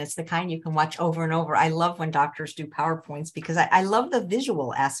presentation. It's the kind you can watch over and over. I love when doctors do PowerPoints because I love the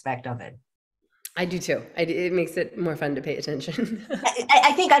visual aspect of it. I do too. It makes it more fun to pay attention.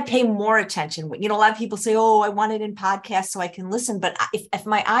 I think I'd pay more attention. You know, a lot of people say, "Oh, I want it in podcasts so I can listen," but if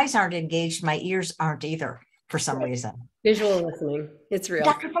my eyes aren't engaged, my ears aren't either for some reason. Visual listening, it's real.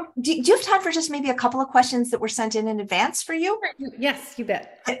 Dr. Funk, do you have time for just maybe a couple of questions that were sent in advance for you? Yes, you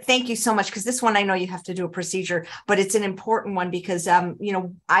bet. Thank you so much, because this one I know you have to do a procedure, but it's an important one because you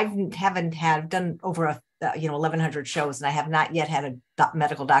know, I've done over 1,100 shows, and I have not yet had a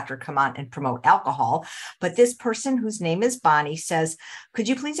medical doctor come on and promote alcohol. But this person, whose name is Bonnie, says, "Could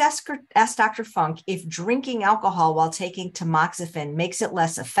you please ask Dr. Funk if drinking alcohol while taking tamoxifen makes it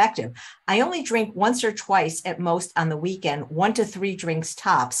less effective? I only drink once or twice at most on the weekend, 1 to 3 drinks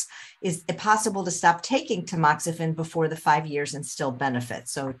tops. Is it possible to stop taking tamoxifen before the 5 years and still benefit?"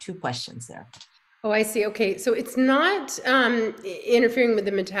 So 2 questions there. Oh, I see. Okay. So it's not interfering with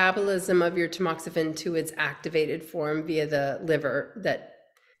the metabolism of your tamoxifen to its activated form via the liver that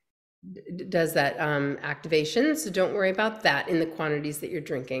does that activation. So don't worry about that in the quantities that you're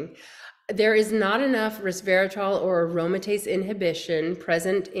drinking. There is not enough resveratrol or aromatase inhibition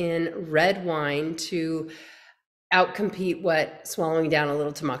present in red wine to outcompete what swallowing down a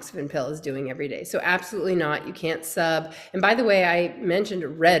little tamoxifen pill is doing every day. So absolutely not. You can't sub. And by the way, I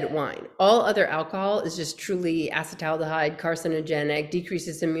mentioned red wine. All other alcohol is just truly acetaldehyde, carcinogenic,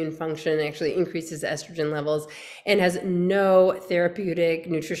 decreases immune function, actually increases estrogen levels, and has no therapeutic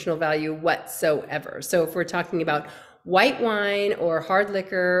nutritional value whatsoever. So if we're talking about white wine or hard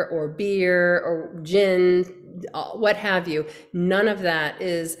liquor or beer or gin, what have you, none of that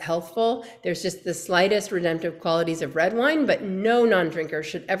is healthful. There's just the slightest redemptive qualities of red wine, but no non-drinker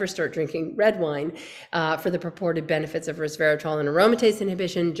should ever start drinking red wine for the purported benefits of resveratrol and aromatase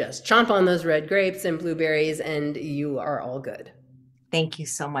inhibition. Just chomp on those red grapes and blueberries and you are all good. Thank you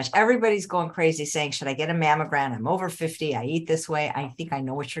so much. Everybody's going crazy saying, "Should I get a mammogram? I'm over 50. I eat this way." I think I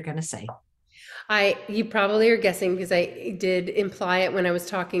know what you're going to say. You probably are guessing, because I did imply it when I was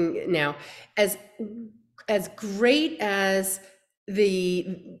talking. Now, as great as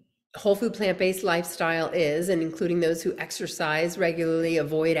the whole food plant-based lifestyle is, and including those who exercise regularly,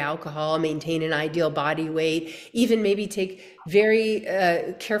 avoid alcohol, maintain an ideal body weight, even maybe take very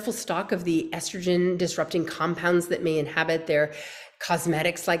careful stock of the estrogen disrupting compounds that may inhabit their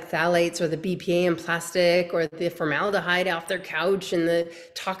cosmetics like phthalates or the BPA in plastic or the formaldehyde off their couch and the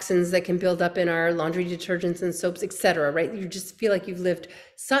toxins that can build up in our laundry detergents and soaps, etc., right? You just feel like you've lived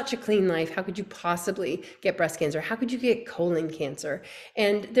such a clean life. How could you possibly get breast cancer? How could you get colon cancer?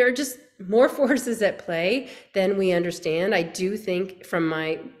 And there are just more forces at play than we understand. I do think, from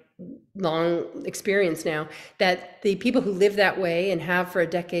my long experience now, that the people who live that way and have for a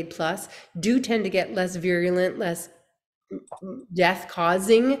decade plus do tend to get less virulent, less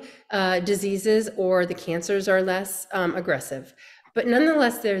death-causing diseases, or the cancers are less aggressive. But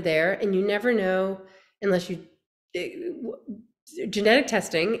nonetheless, they're there, and you never know unless you... Genetic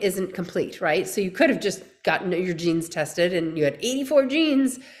testing isn't complete, right? So you could have just gotten your genes tested and you had 84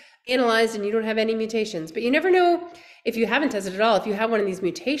 genes analyzed and you don't have any mutations. But you never know, if you haven't tested at all, if you have one of these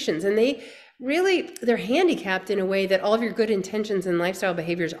mutations, and they're handicapped in a way that all of your good intentions and lifestyle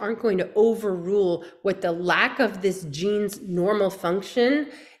behaviors aren't going to overrule what the lack of this gene's normal function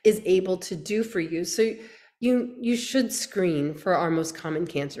is able to do for you. So you should screen for our most common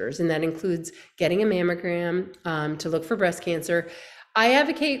cancers, and that includes getting a mammogram to look for breast cancer. I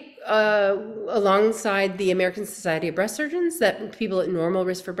advocate alongside the American Society of Breast Surgeons that people at normal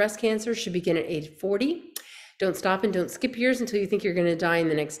risk for breast cancer should begin at age 40. Don't stop and don't skip years until you think you're going to die in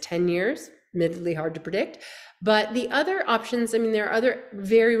the next 10 years. Admittedly hard to predict. But the other options, I mean, there are other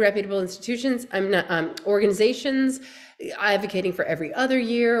very reputable institutions, organizations advocating for every other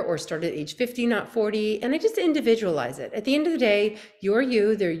year or start at age 50, not 40. And I just individualize it. At the end of the day, you're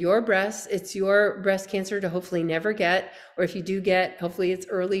you, they're your breasts. It's your breast cancer to hopefully never get, or if you do get, hopefully it's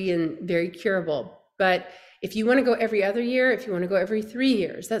early and very curable. But if you want to go every other year, if you want to go every 3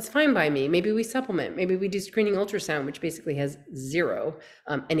 years, that's fine by me. Maybe we supplement. Maybe we do screening ultrasound, which basically has zero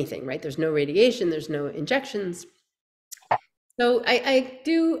anything, right? There's no radiation, there's no injections. So I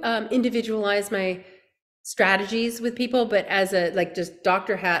do individualize my strategies with people, but as a just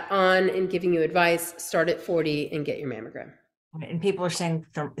doctor hat on and giving you advice, start at 40 and get your mammogram. And people are saying,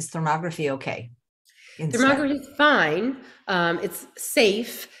 is thermography okay? Thermography is fine. It's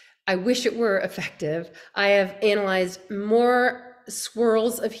safe. I wish it were effective. I have analyzed more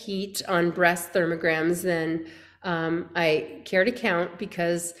swirls of heat on breast thermograms than I care to count,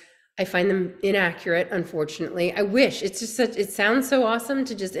 because I find them inaccurate, unfortunately. I wish, it's just such, it sounds so awesome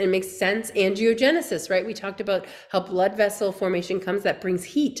to just, it makes sense. Angiogenesis, right? We talked about how blood vessel formation comes, that brings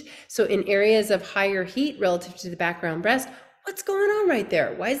heat. So in areas of higher heat relative to the background breast, what's going on right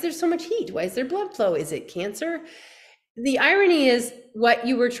there? Why is there so much heat? Why is there blood flow? Is it cancer? The irony is what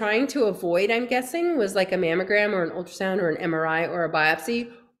you were trying to avoid, I'm guessing, was like a mammogram or an ultrasound or an MRI or a biopsy.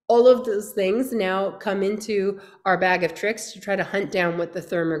 All of those things now come into our bag of tricks to try to hunt down what the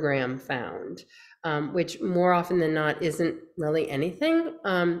thermogram found, which more often than not isn't really anything.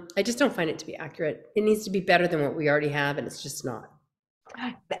 I just don't find it to be accurate. It needs to be better than what we already have, and it's just not.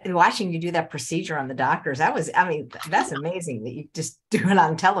 Watching you do that procedure on the doctors, that's amazing that you just do it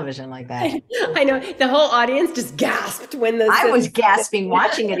on television like that. I know the whole audience just gasped when I was gasping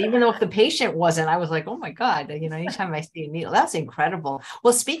watching it, even though if the patient wasn't, I was like, oh my God, anytime I see a needle, that's incredible.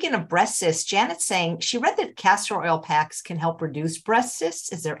 Well, speaking of breast cysts, Janet's saying she read that castor oil packs can help reduce breast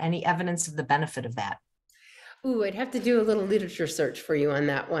cysts. Is there any evidence of the benefit of that? Ooh, I'd have to do a little literature search for you on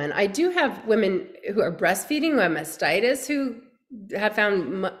that one. I do have women who are breastfeeding who have mastitis who have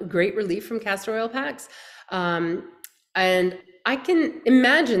found great relief from castor oil packs. And I can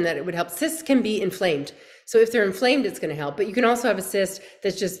imagine that it would help. Cysts can be inflamed. So if they're inflamed, it's going to help. But you can also have a cyst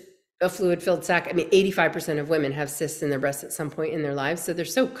that's just a fluid-filled sac. 85% of women have cysts in their breasts at some point in their lives. So they're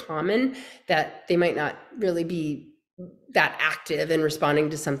so common that they might not really be that active in responding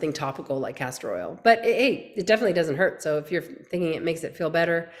to something topical like castor oil. But hey, it definitely doesn't hurt. So if you're thinking it makes it feel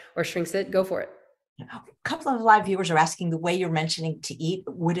better or shrinks it, go for it. A couple of live viewers are asking, the way you're mentioning to eat,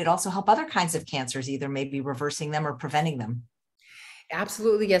 would it also help other kinds of cancers, either maybe reversing them or preventing them?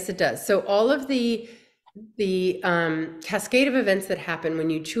 Absolutely, yes, it does. So all of the cascade of events that happen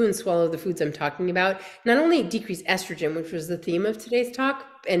when you chew and swallow the foods I'm talking about, not only decrease estrogen, which was the theme of today's talk,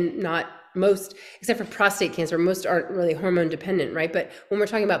 and not most, except for prostate cancer, most aren't really hormone dependent, right? But when we're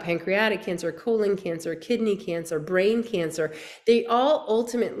talking about pancreatic cancer, colon cancer, kidney cancer, brain cancer, they all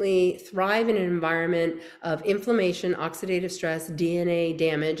ultimately thrive in an environment of inflammation, oxidative stress, DNA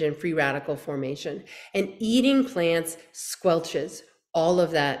damage, and free radical formation. And eating plants squelches all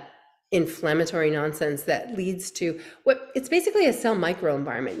of that inflammatory nonsense that leads to it's basically a cell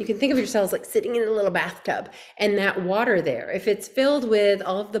microenvironment. You can think of your cells like sitting in a little bathtub, and that water there, if it's filled with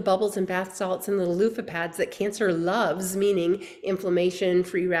all of the bubbles and bath salts and little loofah pads that cancer loves, meaning inflammation,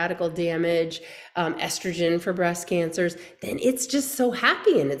 free radical damage, estrogen for breast cancers, then it's just so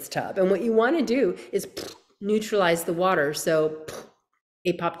happy in its tub. And what you want to do is neutralize the water. So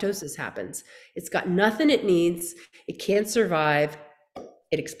apoptosis happens. It's got nothing it needs. It can't survive.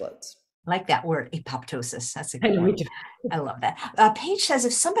 It explodes. I like that word, apoptosis. That's a good one. I love that. Paige says,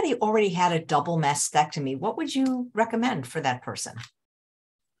 if somebody already had a double mastectomy, what would you recommend for that person?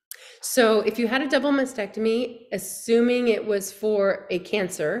 So if you had a double mastectomy, assuming it was for a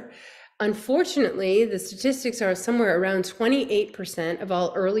cancer, unfortunately, the statistics are somewhere around 28% of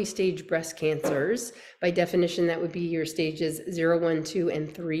all early stage breast cancers. By definition, that would be your stages 0, 1, 2,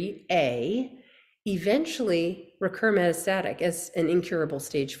 and 3A. Eventually recur metastatic as an incurable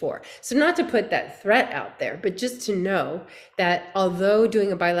stage 4. So not to put that threat out there, but just to know that although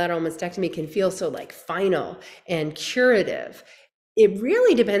doing a bilateral mastectomy can feel so like final and curative, it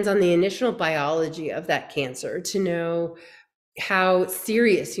really depends on the initial biology of that cancer to know how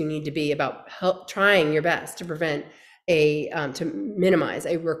serious you need to be about trying your best to prevent to minimize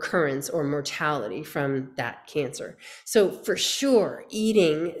a recurrence or mortality from that cancer. So for sure,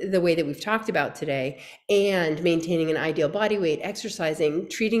 eating the way that we've talked about today and maintaining an ideal body weight, exercising,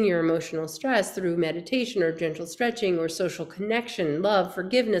 treating your emotional stress through meditation or gentle stretching or social connection, love,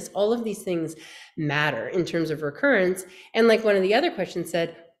 forgiveness, all of these things matter in terms of recurrence. And like one of the other questions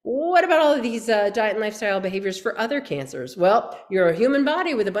said, what about all of these diet and lifestyle behaviors for other cancers? Well, you're a human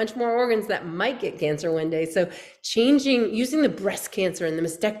body with a bunch more organs that might get cancer one day. So using the breast cancer and the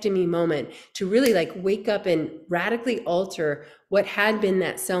mastectomy moment to really like wake up and radically alter what had been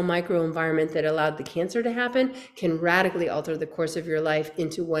that cell microenvironment that allowed the cancer to happen can radically alter the course of your life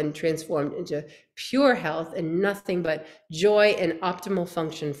into one transformed into pure health and nothing but joy and optimal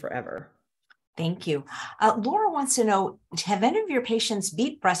function forever. Thank you. Laura wants to know, have any of your patients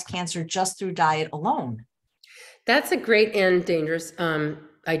beat breast cancer just through diet alone? That's a great and dangerous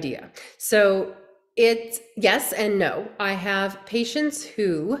idea. So it's yes and no. I have patients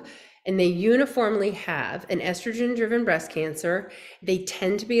who, and they uniformly have an estrogen-driven breast cancer. They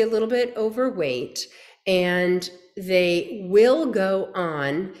tend to be a little bit overweight, and they will go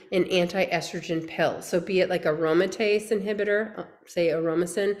on an anti-estrogen pill. So be it like aromatase inhibitor, say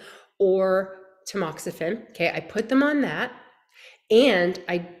aromasin, or tamoxifen. Okay, I put them on that, and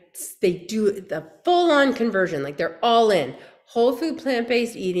they do the full-on conversion, like they're all in. Whole food,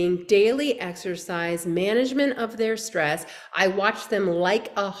 plant-based eating, daily exercise, management of their stress. I watch them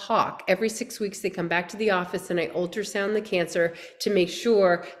like a hawk. Every 6 weeks, they come back to the office and I ultrasound the cancer to make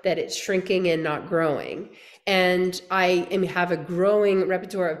sure that it's shrinking and not growing. And have a growing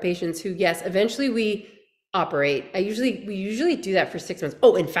repertoire of patients who, yes, eventually we operate. We usually do that for 6 months.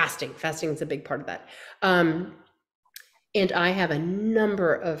 Oh, and fasting is a big part of that. And I have a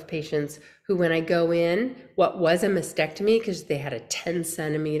number of patients who, when I go in, what was a mastectomy, because they had a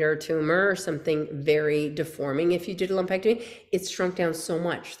 10-centimeter tumor or something very deforming if you did a lumpectomy, it's shrunk down so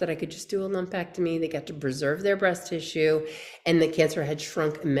much that I could just do a lumpectomy. They got to preserve their breast tissue, and the cancer had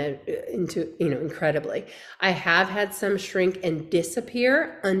shrunk into, incredibly. I have had some shrink and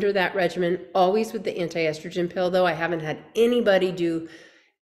disappear under that regimen, always with the anti-estrogen pill, though. I haven't had anybody do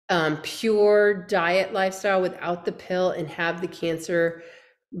pure diet lifestyle without the pill and have the cancer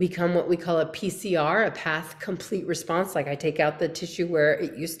become what we call a PCR, a path complete response. Like I take out the tissue where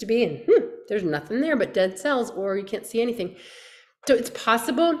it used to be and there's nothing there but dead cells, or you can't see anything. So it's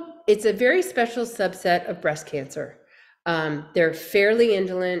possible. It's a very special subset of breast cancer. They're fairly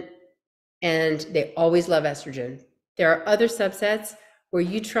indolent and they always love estrogen. There are other subsets where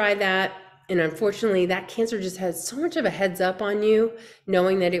you try that, and unfortunately, that cancer just has so much of a heads up on you,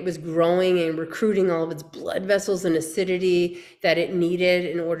 knowing that it was growing and recruiting all of its blood vessels and acidity that it needed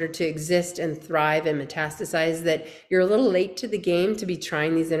in order to exist and thrive and metastasize, that you're a little late to the game to be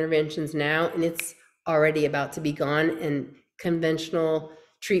trying these interventions now, and it's already about to be gone, and conventional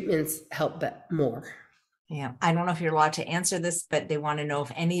treatments help more. Yeah, I don't know if you're allowed to answer this, but they want to know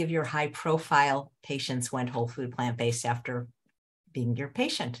if any of your high-profile patients went whole food plant-based after being your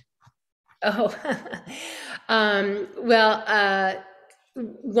patient. Oh, well,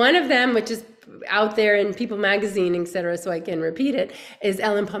 one of them, which is out there in People Magazine, et cetera, so I can repeat it, is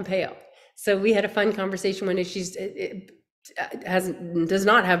Ellen Pompeo. So we had a fun conversation when does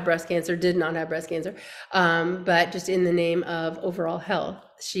not have breast cancer, did not have breast cancer, but just in the name of overall health,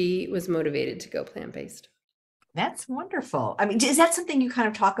 she was motivated to go plant-based. That's wonderful. I mean, is that something you kind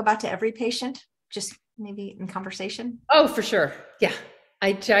of talk about to every patient, just maybe in conversation? Oh, for sure. Yeah.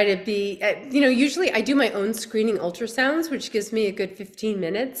 I try to be, usually I do my own screening ultrasounds, which gives me a good 15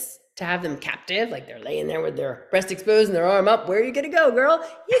 minutes to have them captive, like they're laying there with their breast exposed and their arm up. Where are you going to go, girl?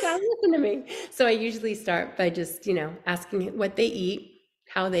 You got to listen to me. So I usually start by just, asking what they eat,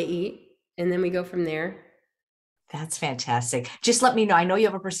 how they eat, and then we go from there. That's fantastic. Just let me know. I know you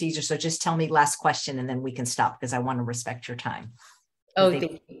have a procedure, so just tell me last question and then we can stop because I want to respect your time. Oh,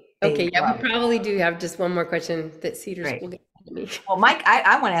 thank you. Okay, yeah, we probably do have just one more question that Cedars will get to me. Well, Mike,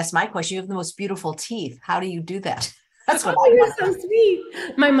 I want to ask my question. You have the most beautiful teeth. How do you do that? That's what you're so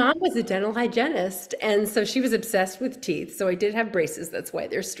sweet. My mom was a dental hygienist, and so she was obsessed with teeth. So I did have braces. That's why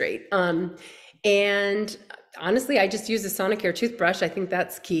they're straight. And honestly, I just use a Sonicare toothbrush. I think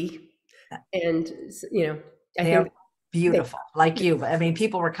that's key. And I think beautiful, like you. I mean,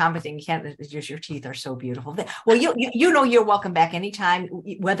 people were commenting, your teeth are so beautiful. Well, you're welcome back anytime,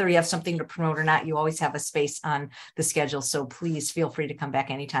 whether you have something to promote or not. You always have a space on the schedule. So please feel free to come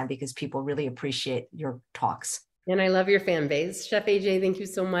back anytime because people really appreciate your talks. And I love your fan base. Chef AJ, thank you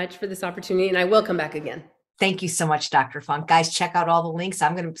so much for this opportunity. And I will come back again. Thank you so much, Dr. Funk. Guys, check out all the links.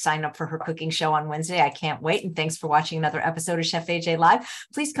 I'm going to sign up for her cooking show on Wednesday. I can't wait. And thanks for watching another episode of Chef AJ Live.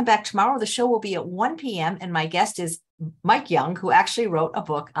 Please come back tomorrow. The show will be at 1 p.m. And my guest is Mike Young, who actually wrote a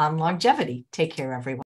book on longevity. Take care, everyone.